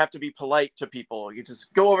 they didn't have to be polite to people. You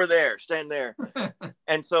just go over there, stand there.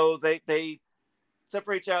 And so they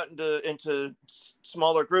separate you out into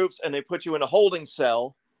smaller groups, and they put you in a holding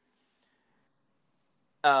cell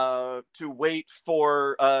to wait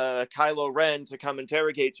for Kylo Ren to come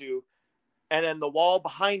interrogate you. And then the wall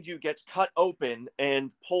behind you gets cut open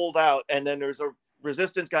and pulled out, and then there's a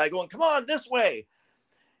Resistance guy going, come on, this way.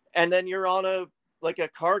 And then you're on a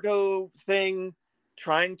cargo thing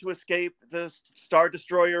trying to escape the Star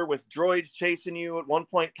Destroyer with droids chasing you. At one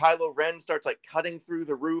point, Kylo Ren starts like cutting through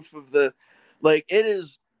the roof of the, like, it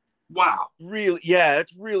is wow, really, yeah,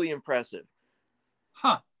 it's really impressive.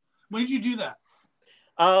 Huh? When did you do that?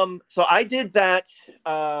 So I did that.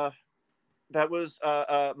 That was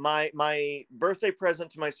my birthday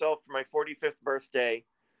present to myself for my 45th birthday.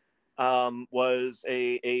 Was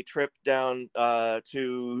a trip down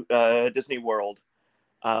to Disney World,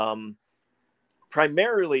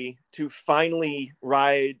 primarily to finally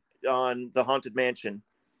ride on the Haunted Mansion.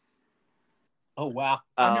 Oh, wow.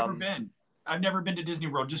 I've never been to Disney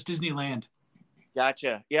World, just Disneyland.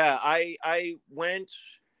 Gotcha. Yeah, I went,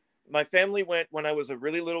 my family went when I was a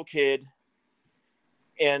really little kid,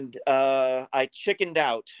 and I chickened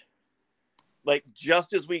out, like,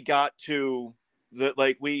 just as we got to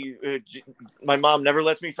my mom never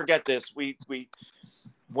lets me forget this. We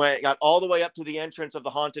got all the way up to the entrance of the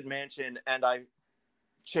Haunted Mansion, and I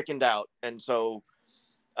chickened out. And so,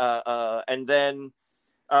 and then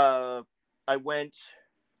I went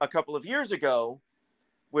a couple of years ago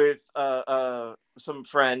with some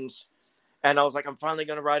friends, and I was like, I'm finally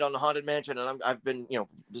going to ride on the Haunted Mansion. And I've been,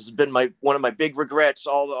 this has been one of my big regrets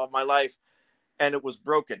all of my life, and it was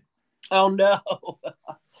broken. Oh no.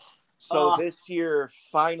 So this year,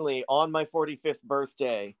 finally, on my 45th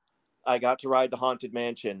birthday, I got to ride the Haunted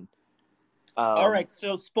Mansion. All right,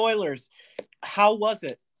 so spoilers. How was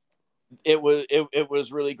it? It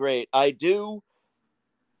was really great. I do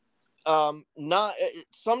not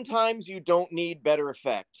sometimes you don't need better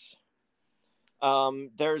effects.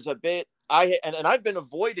 There's a bit and I've been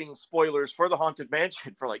avoiding spoilers for the Haunted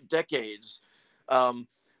Mansion for like decades.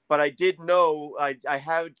 But I did know I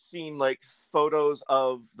had seen like photos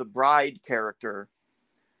of the bride character,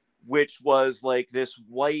 which was like this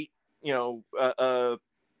white,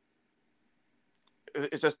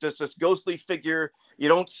 it's just this ghostly figure. You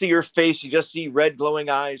don't see her face, you just see red glowing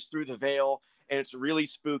eyes through the veil, and it's really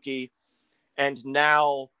spooky. And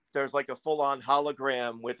now there's like a full-on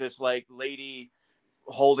hologram with this like lady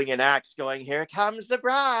holding an axe going, "Here comes the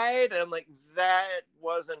bride." And I'm like, that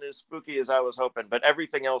wasn't as spooky as I was hoping, but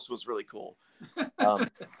everything else was really cool.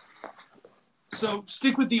 So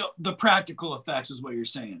stick with the practical effects is what you're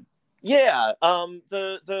saying. Yeah.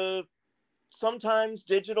 The sometimes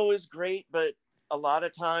digital is great, but a lot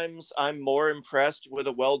of times I'm more impressed with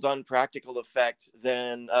a well done practical effect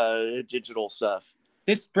than digital stuff.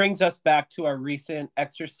 This brings us back to our recent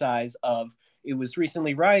exercise of, it was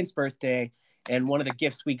recently Ryan's birthday, and one of the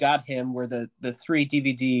gifts we got him were the 3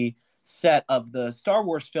 DVD set of the Star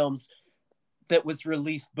Wars films that was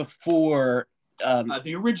released before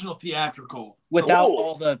the original theatrical, without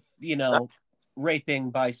all the raping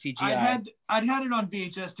by CGI. I'd had it on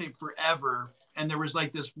VHS tape forever, and there was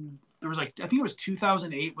like I think it was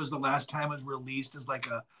 2008 was the last time it was released as like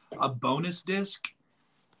a bonus disc.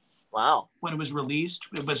 Wow. When it was released,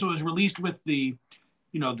 but so it was released with the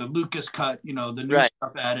the Lucas cut, the new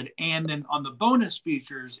stuff added, and then on the bonus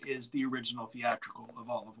features is the original theatrical of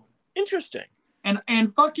all of them. Interesting.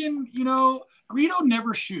 And fucking, Greedo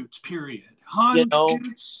never shoots, period. Han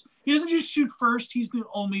shoots. He doesn't just shoot first, he's the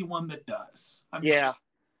only one that does.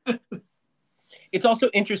 It's also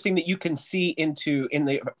interesting that you can see in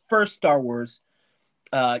the first Star Wars,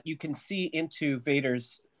 you can see into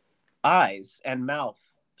Vader's eyes and mouth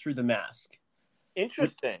through the mask.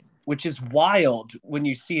 Interesting. Which is wild when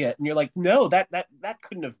you see it, and you're like, no, that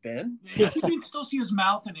couldn't have been. Yeah, you can still see his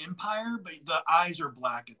mouth in Empire, but the eyes are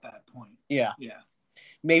black at that point. Yeah.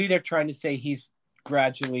 Maybe they're trying to say he's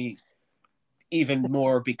gradually even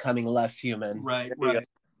more becoming less human. Right.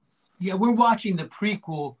 Yeah, we're watching the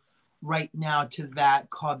prequel right now to that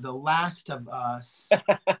called The Last of Us,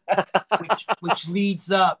 which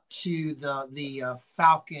leads up to the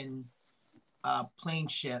Falcon plane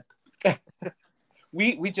ship.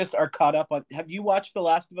 We just are caught up on. Have you watched The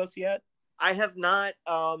Last of Us yet? I have not.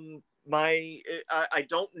 I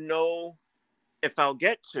don't know if I'll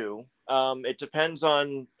get to. It depends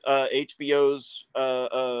on HBO's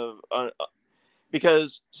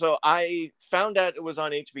because so I found out it was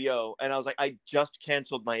on HBO, and I was like, I just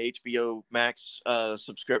canceled my HBO Max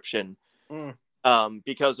subscription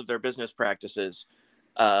because of their business practices,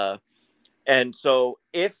 and so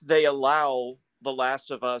if they allow The Last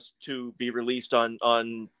of Us to be released on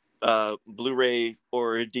Blu-ray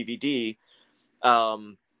or DVD,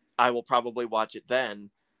 I will probably watch it then.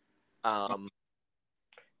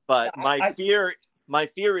 But my fear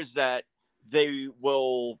is that they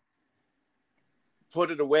will put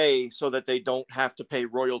it away so that they don't have to pay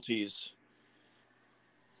royalties.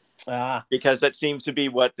 Because that seems to be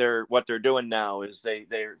what they're doing now, is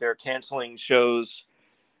they're canceling shows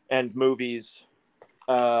and movies.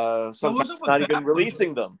 Sometimes not even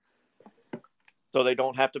releasing them, so they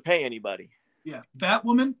don't have to pay anybody. Yeah,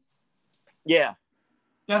 Batwoman. Yeah,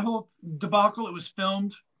 that whole debacle. It was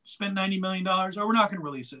filmed, spent $90 million. Oh, we're not going to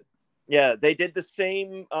release it. Yeah, they did the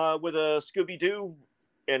same with a Scooby-Doo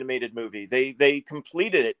animated movie. They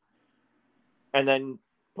completed it and then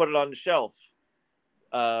put it on the shelf.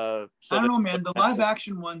 I don't know, man. The live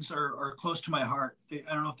action ones are close to my heart. I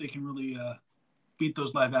don't know if they can really beat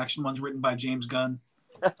those live action ones written by James Gunn.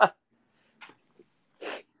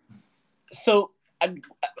 So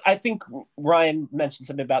I think Ryan mentioned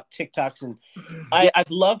something about TikToks, and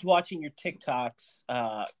I've loved watching your TikToks,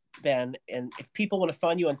 Ben. And if people want to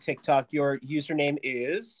find you on TikTok, your username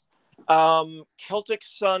is Celtic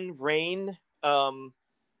Sun Rain. So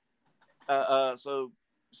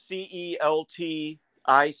CelticSunRain,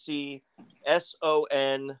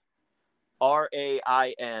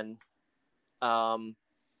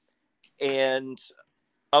 and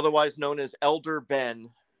otherwise known as Elder Ben,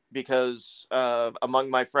 because among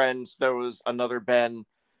my friends there was another Ben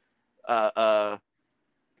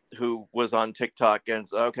who was on TikTok, and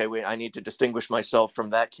so, okay, wait, I need to distinguish myself from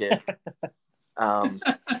that kid. At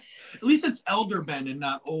least it's Elder Ben and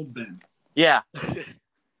not Old Ben. Yeah.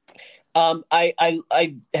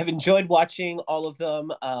 I have enjoyed watching all of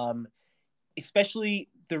them, especially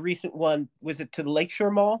the recent one. Was it to the Lake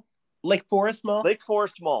Forest Mall? Lake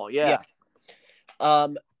Forest Mall, yeah.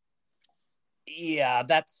 Yeah,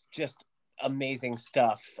 that's just amazing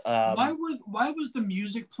stuff. Why was the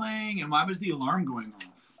music playing and why was the alarm going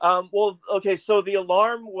off? Well, okay, so the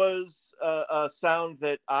alarm was a sound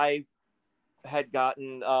that I had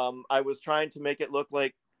gotten. I was trying to make it look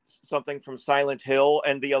like something from Silent Hill,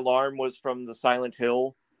 and the alarm was from the Silent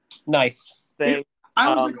Hill Nice thing.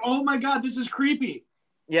 I was like, oh my God, this is creepy.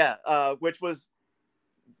 Yeah, which was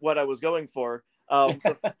what I was going for.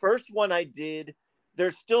 The first one I did,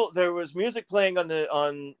 there was music playing on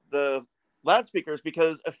the loudspeakers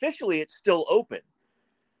because officially it's still open.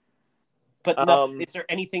 But is there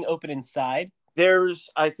anything open inside? There's,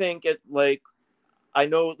 I think I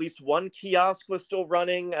know at least one kiosk was still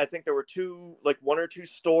running. I think there were one or two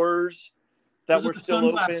stores that were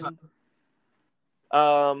still open.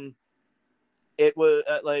 It was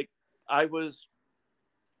I was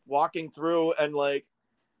walking through and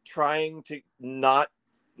trying to not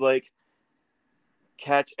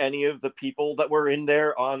catch any of the people that were in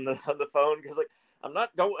there on the phone, because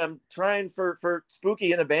I'm trying for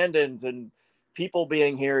spooky and abandoned, and people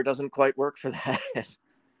being here doesn't quite work for that.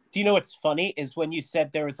 Do you know what's funny is when you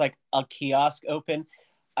said there was a kiosk open,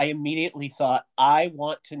 I immediately thought, I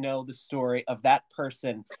want to know the story of that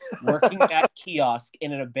person working that kiosk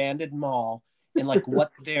in an abandoned mall and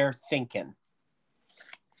what they're thinking.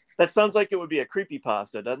 That sounds like it would be a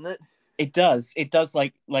creepypasta, doesn't it? It does. It does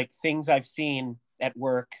like things I've seen at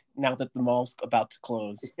work now that the mall's about to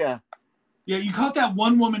close. Yeah. Yeah, you caught that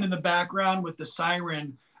one woman in the background with the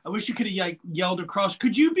siren. I wish you could have yelled across,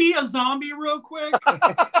 could you be a zombie real quick?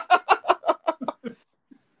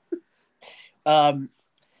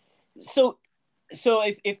 So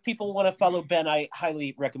if people want to follow Ben, I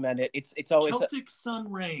highly recommend it. It's always Celtic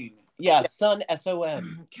Sun Rain. Yeah, Sun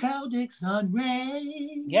SON. Celtic Sun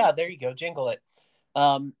Rain. Yeah, there you go. Jingle it.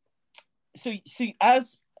 So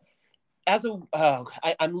as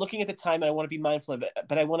I'm looking at the time and I want to be mindful of it,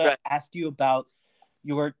 but I want to ask you about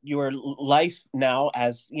your life now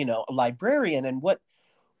as a librarian, and what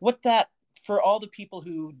that, for all the people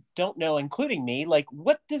who don't know, including me,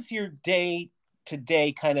 what does your day to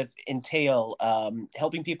day kind of entail?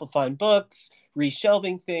 Helping people find books,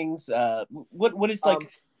 reshelving things. What is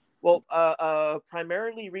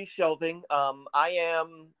primarily reshelving. I'm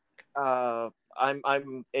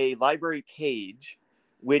a library page,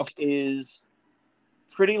 which is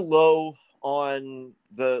pretty low on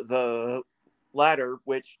the ladder,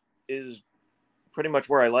 which is pretty much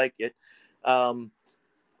where I like it,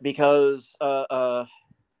 because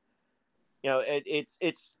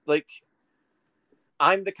it's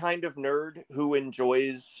I'm the kind of nerd who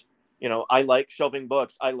enjoys, I like shelving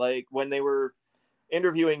books. I like, when they were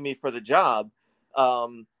interviewing me for the job,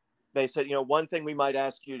 they said, one thing we might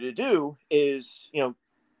ask you to do is,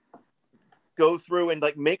 go through and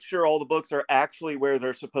make sure all the books are actually where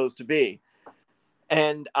they're supposed to be.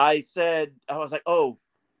 And I was like, oh,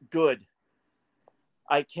 good.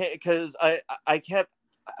 I can't, because I think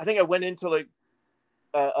I went into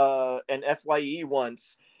an FYE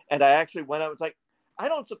once, and I actually went out and was like, I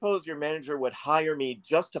don't suppose your manager would hire me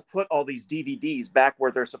just to put all these DVDs back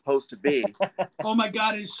where they're supposed to be. Oh my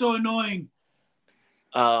God, it's so annoying.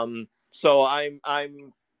 So I'm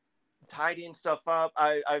tidying stuff up.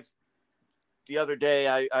 The other day,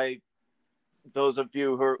 I those of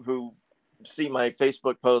you who see my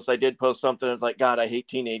Facebook posts, I did post something. It's like, God, I hate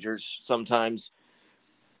teenagers sometimes.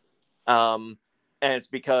 And it's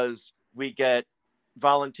because we get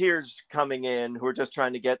volunteers coming in who are just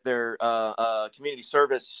trying to get their community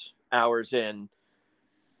service hours in.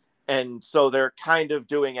 And so they're kind of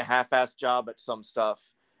doing a half-assed job at some stuff.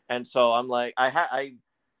 And so I'm like,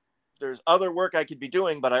 there's other work I could be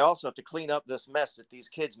doing, but I also have to clean up this mess that these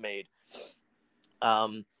kids made.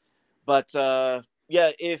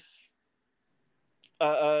 If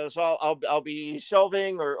so I'll be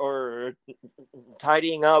shelving or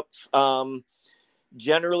tidying up.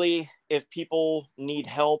 Generally, if people need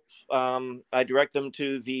help, I direct them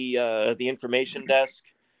to the information desk.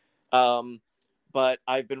 But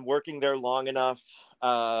I've been working there long enough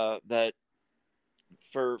that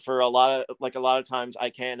for a lot of times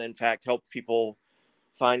I can in fact help people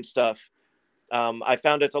find stuff. I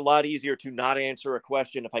found it's a lot easier to not answer a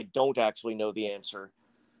question if I don't actually know the answer.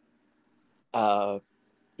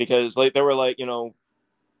 Because they were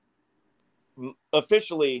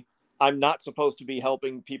officially, I'm not supposed to be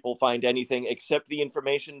helping people find anything except the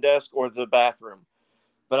information desk or the bathroom.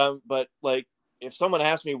 But if someone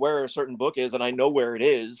asks me where a certain book is and I know where it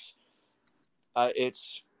is,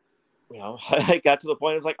 it's, I got to the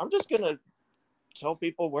point of I'm just going to tell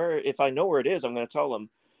people if I know where it is, I'm going to tell them.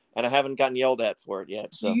 And I haven't gotten yelled at for it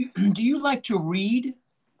yet. So Do you like to read?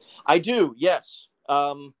 I do, yes.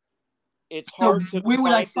 it's So hard to where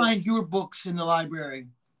would I it. find your books in the library?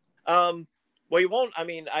 Well, you won't. I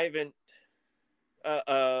mean, I haven't.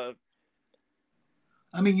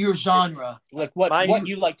 I mean, your genre. Like what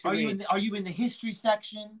you like to Are read? Are you in the history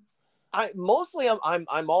section? Mostly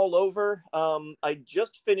I'm all over. I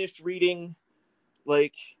just finished reading,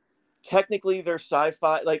 like, technically they're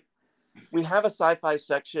sci-fi. Like, we have a sci-fi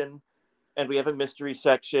section, and we have a mystery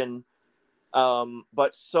section.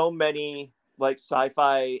 But so many like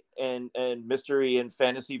sci-fi and mystery and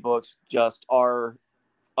fantasy books just are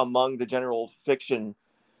among the general fiction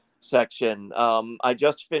section. I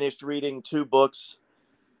just finished reading 2 books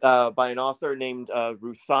by an author named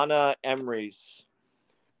Ruthana Emrys,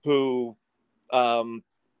 who, calling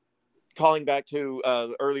back to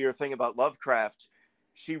the earlier thing about Lovecraft,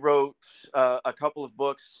 she wrote a couple of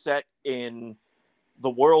books set in the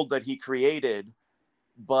world that he created,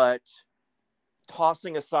 but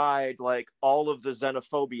tossing aside like all of the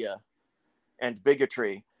xenophobia and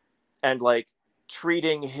bigotry, and like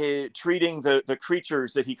treating the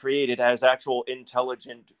creatures that he created as actual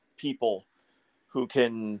intelligent people who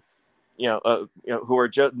can, who are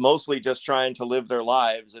just mostly just trying to live their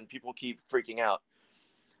lives, and people keep freaking out.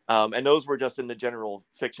 And those were just in the general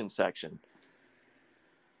fiction section.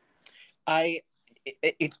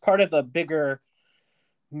 It's part of a bigger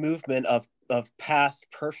movement of past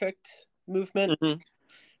perfect movement, Mm-hmm.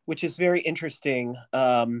 which is very interesting.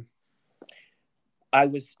 I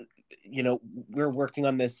was, we're working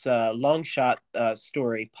on this long shot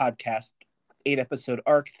story podcast, 8-episode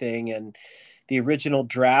arc thing, and the original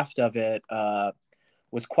draft of it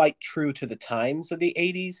was quite true to the times of the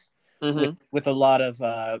 80s, Mm-hmm. with a lot of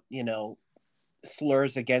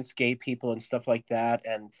slurs against gay people and stuff like that.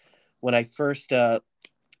 And when I first, I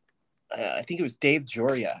think it was Dave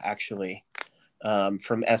Joria actually,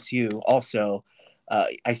 from SU also,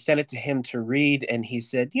 I sent it to him to read, and he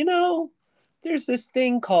said, there's this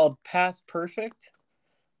thing called past perfect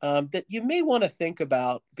that you may want to think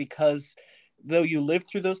about, because though you lived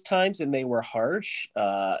through those times and they were harsh,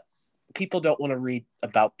 people don't want to read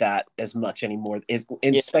about that as much anymore,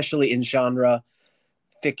 especially in genre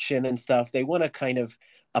fiction and stuff. They want a kind of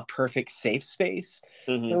a perfect safe space.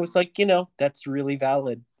 Mm-hmm. It was like, that's really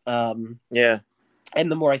valid. Yeah.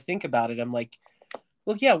 And the more I think about it, I'm like,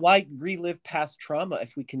 well, yeah, why relive past trauma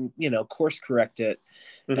if we can, course correct it?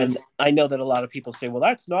 Mm-hmm. And I know that a lot of people say, well,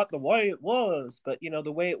 that's not the way it was. But,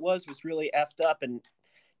 the way it was really effed up, and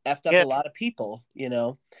effed up a lot of people,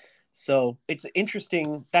 So it's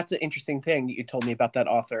interesting. That's an interesting thing that you told me about that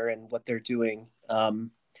author and what they're doing.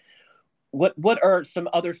 What are some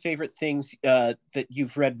other favorite things that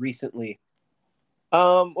you've read recently?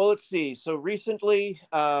 Well, let's see. So recently,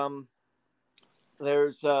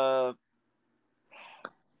 there's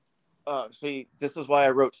see, this is why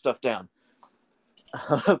I wrote stuff down.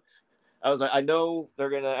 I was like, I know they're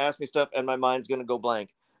gonna ask me stuff, and my mind's gonna go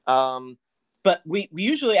blank. But we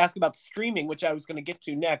usually ask about streaming, which I was going to get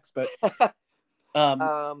to next. But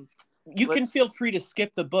you can feel free to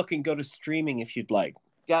skip the book and go to streaming if you'd like.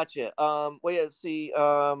 Gotcha. Well, yeah, let's see.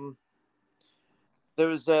 There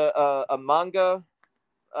was a manga,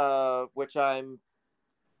 which I'm,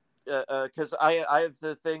 because I have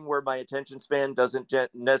the thing where my attention span doesn't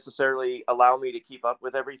necessarily allow me to keep up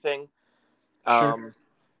with everything. Sure.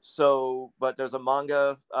 But there's a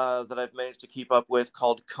manga that I've managed to keep up with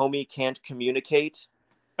called Komi Can't Communicate.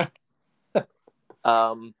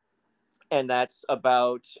 And that's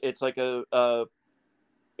about, it's like a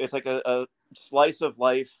slice of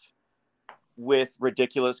life with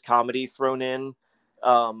ridiculous comedy thrown in,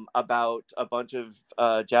 about a bunch of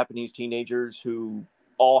Japanese teenagers who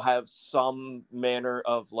all have some manner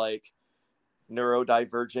of like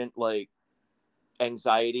neurodivergent, like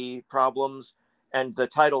anxiety problems. And the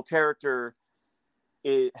title character,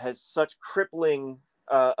 it has such crippling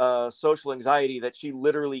social anxiety that she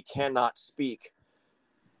literally cannot speak.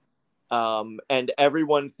 And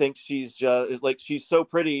everyone thinks she's just like, she's so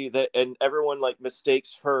pretty that, and everyone like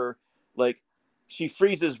mistakes her. Like, she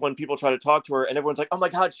freezes when people try to talk to her, and everyone's like, oh my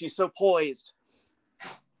God, she's so poised.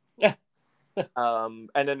 And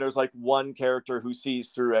then there's like one character who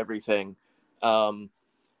sees through everything.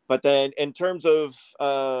 But then in terms of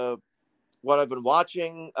what I've been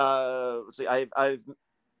watching, let's see, I've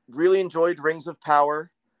really enjoyed Rings of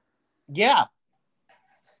Power. Yeah.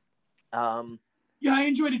 Yeah, I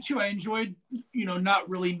enjoyed it too. I enjoyed, not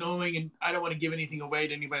really knowing, and I don't want to give anything away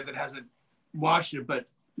to anybody that hasn't watched it, but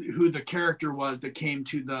who the character was that came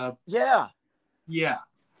to the. Yeah.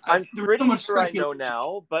 I'm pretty sure I know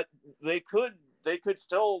now, but they could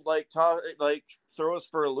still throw us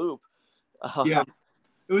for a loop. Yeah.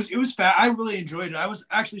 It was bad. I really enjoyed it. I was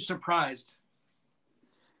actually surprised.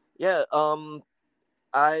 Yeah.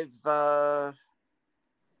 I've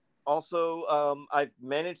also I've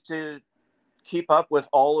managed to keep up with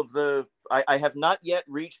all of the. I have not yet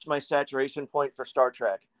reached my saturation point for Star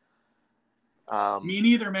Trek. Me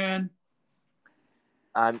neither, man.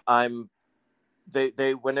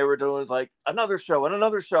 They when they were doing like another show and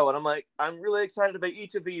another show, and I'm like, I'm really excited about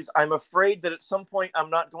each of these. I'm afraid that at some point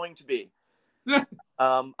I'm not going to be.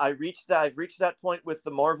 I've reached that point with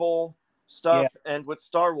the Marvel stuff and with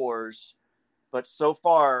Star Wars, but so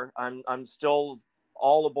far I'm still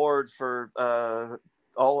all aboard for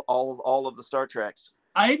all of the Star Treks.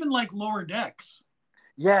 I even like Lower Decks.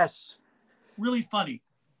 Yes. Really funny.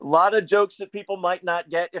 A lot of jokes that people might not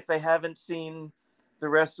get if they haven't seen the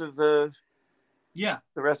rest of the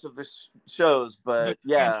shows, but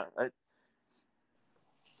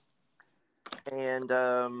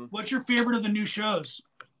what's your favorite of the new shows?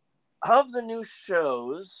 Of the new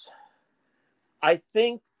shows, I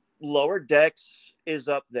think Lower Decks is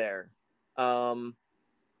up there. And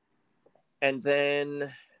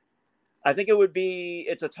then I think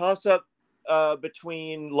it's a toss-up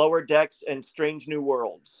between Lower Decks and Strange New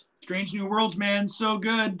Worlds. Strange New Worlds, man, so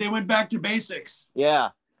good. They went back to basics. Yeah.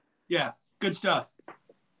 Yeah, good stuff.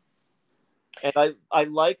 And I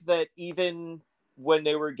like that even when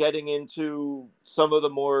they were getting into some of the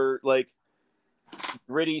more like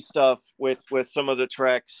gritty stuff with some of the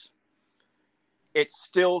Treks, it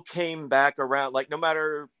still came back around. Like no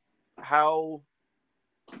matter how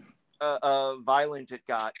violent it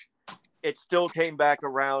got, it still came back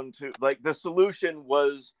around to like the solution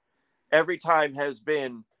was every time has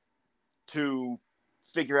been to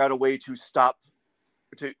figure out a way to stop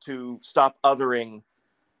othering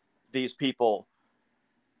these people,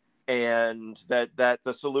 and that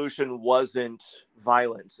the solution wasn't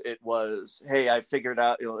violence. It was, hey, I figured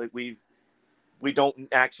out, we don't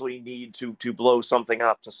actually need to blow something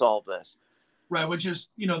up to solve this. Right, which is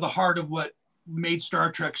the heart of what made Star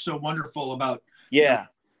Trek so wonderful about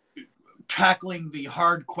tackling the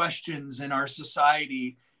hard questions in our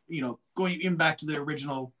society. Going even back to the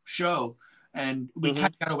original show, and we kind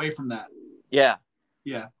of got away from that. Yeah.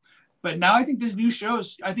 But now I think these new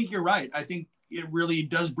shows, I think you're right. I think it really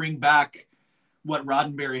does bring back what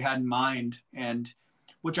Roddenberry had in mind, and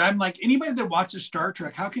which I'm like, anybody that watches Star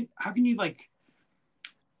Trek, how can you like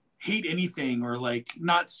hate anything or like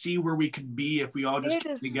not see where we could be if we all just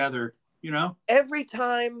came together, Every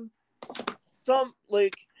time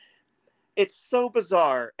it's so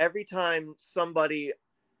bizarre. Every time somebody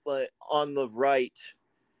on the right,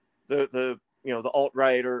 the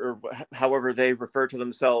alt-right or however they refer to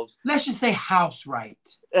themselves. Let's just say house right.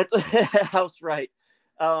 That's house right.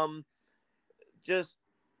 There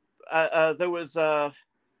was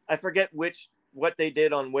I forget what they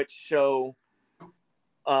did on which show.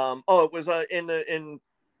 It was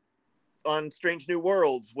on Strange New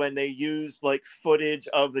Worlds when they used like footage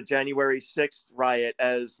of the January 6th riot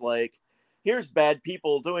as like, here's bad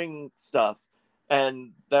people doing stuff.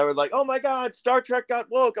 And they were like, oh my God, Star Trek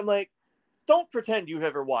got woke. I'm like, don't pretend you've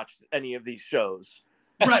ever watched any of these shows.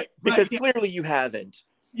 Right. Because clearly you haven't.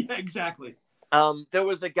 Yeah, exactly. There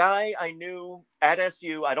was a guy I knew at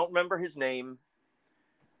SU. I don't remember his name,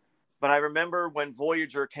 but I remember when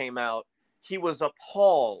Voyager came out, he was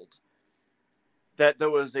appalled that there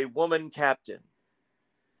was a woman captain.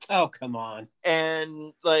 Oh, come on.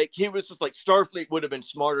 And like, he was just like, Starfleet would have been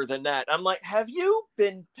smarter than that. I'm like, have you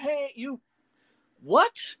been paying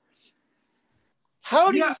what?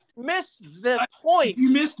 How do you miss the point? You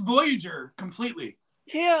missed Voyager completely.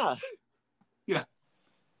 Yeah.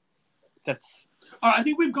 That's. I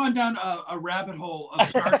think we've gone down a rabbit hole of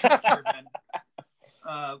Star Trek here,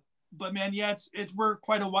 man. But man, we're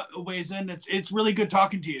quite a ways in. It's really good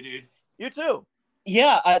talking to you, dude. You too.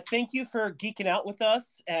 Yeah. Thank you for geeking out with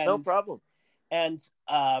us. And, no problem. And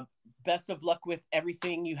best of luck with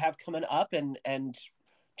everything you have coming up, and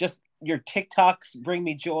just your TikToks bring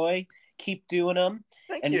me joy. Keep doing them.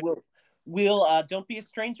 Thank you. We'll don't be a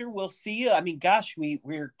stranger. We'll see you. I mean, gosh,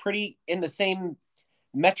 we're pretty in the same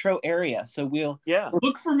metro area, so we'll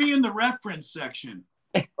look for me in the reference section.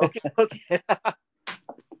 Okay.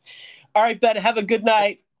 All right, Ben. Have a good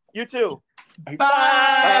night. You too. Bye.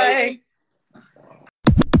 Bye.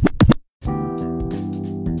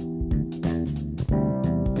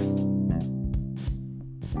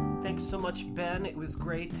 Thanks so much, Ben. It was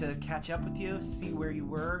great to catch up with you, see where you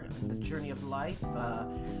were in the journey of life.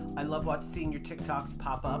 I love seeing your TikToks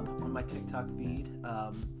pop up on my TikTok feed.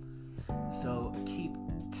 So keep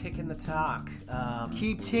ticking the talk.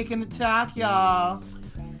 Keep ticking the talk, y'all.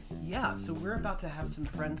 yeah, so we're about to have some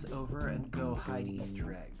friends over and go hide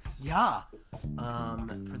Easter eggs. Yeah.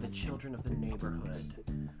 For the children of the neighborhood.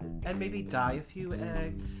 And maybe dye a few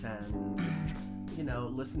eggs and, you know,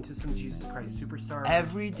 listen to some Jesus Christ Superstar.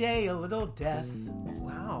 Every day a little death.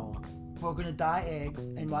 Wow. We're gonna dye eggs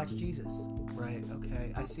and watch Jesus. Right,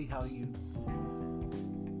 okay. I see how you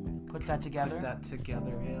Put that together. put that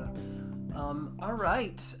together, yeah. All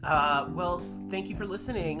right. Well, thank you for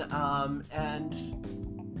listening. And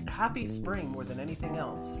happy spring more than anything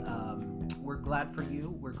else. We're glad for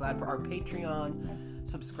you. We're glad for our Patreon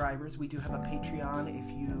subscribers. We do have a Patreon if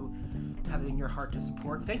you have it in your heart to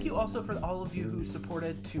support. Thank you also for all of you who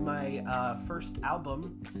supported to my first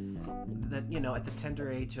album that, you know, at the tender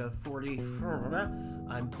age of 40,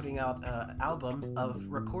 I'm putting out an album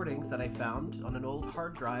of recordings that I found on an old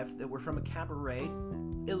hard drive that were from a cabaret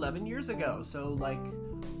 11 years ago. So, like,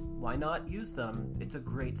 why not use them? It's a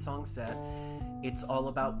great song set. It's all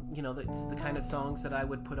about, you know, it's the kind of songs that I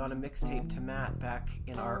would put on a mixtape to Matt back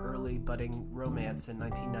in our early budding romance in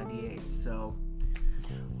 1998. So,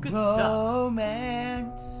 good stuff.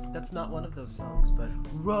 Romance. That's not one of those songs, but...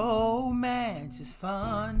 Romance is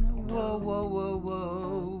fun. Whoa, whoa, whoa,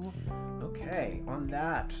 whoa. Okay, on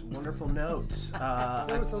that wonderful note...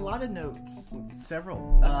 There was a lot of notes.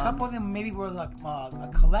 Several. A couple of them maybe were like a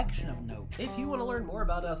collection of notes. If you want to learn more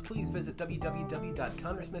about us, please visit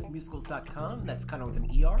www.connorsmithmusicals.com. That's Connor with an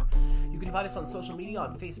ER. You can find us on social media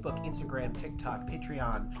on Facebook, Instagram, TikTok,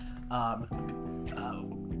 Patreon,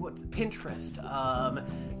 Pinterest,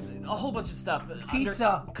 a whole bunch of stuff.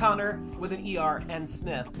 Pizza. Under Connor with an ER and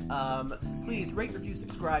Smith. Please rate, review,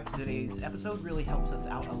 subscribe to today's episode. Really helps us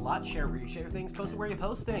out a lot. Share where you share things. Post it where you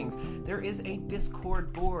post things. There is a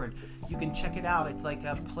Discord board. You can check it out. It's like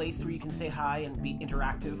a place where you can say hi and be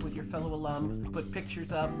interactive with your fellow alum. Put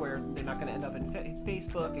pictures up where they're not going to end up in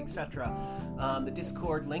Facebook, etc. The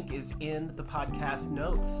Discord link is in the podcast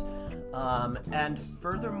notes. And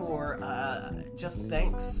furthermore, just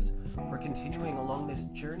thanks for continuing along this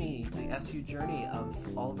journey, the SU journey of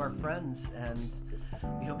all of our friends, and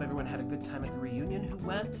we hope everyone had a good time at the reunion who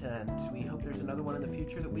went, and we hope there's another one in the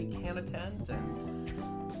future that we can attend, and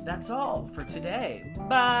that's all for today.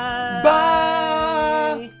 Bye! Bye!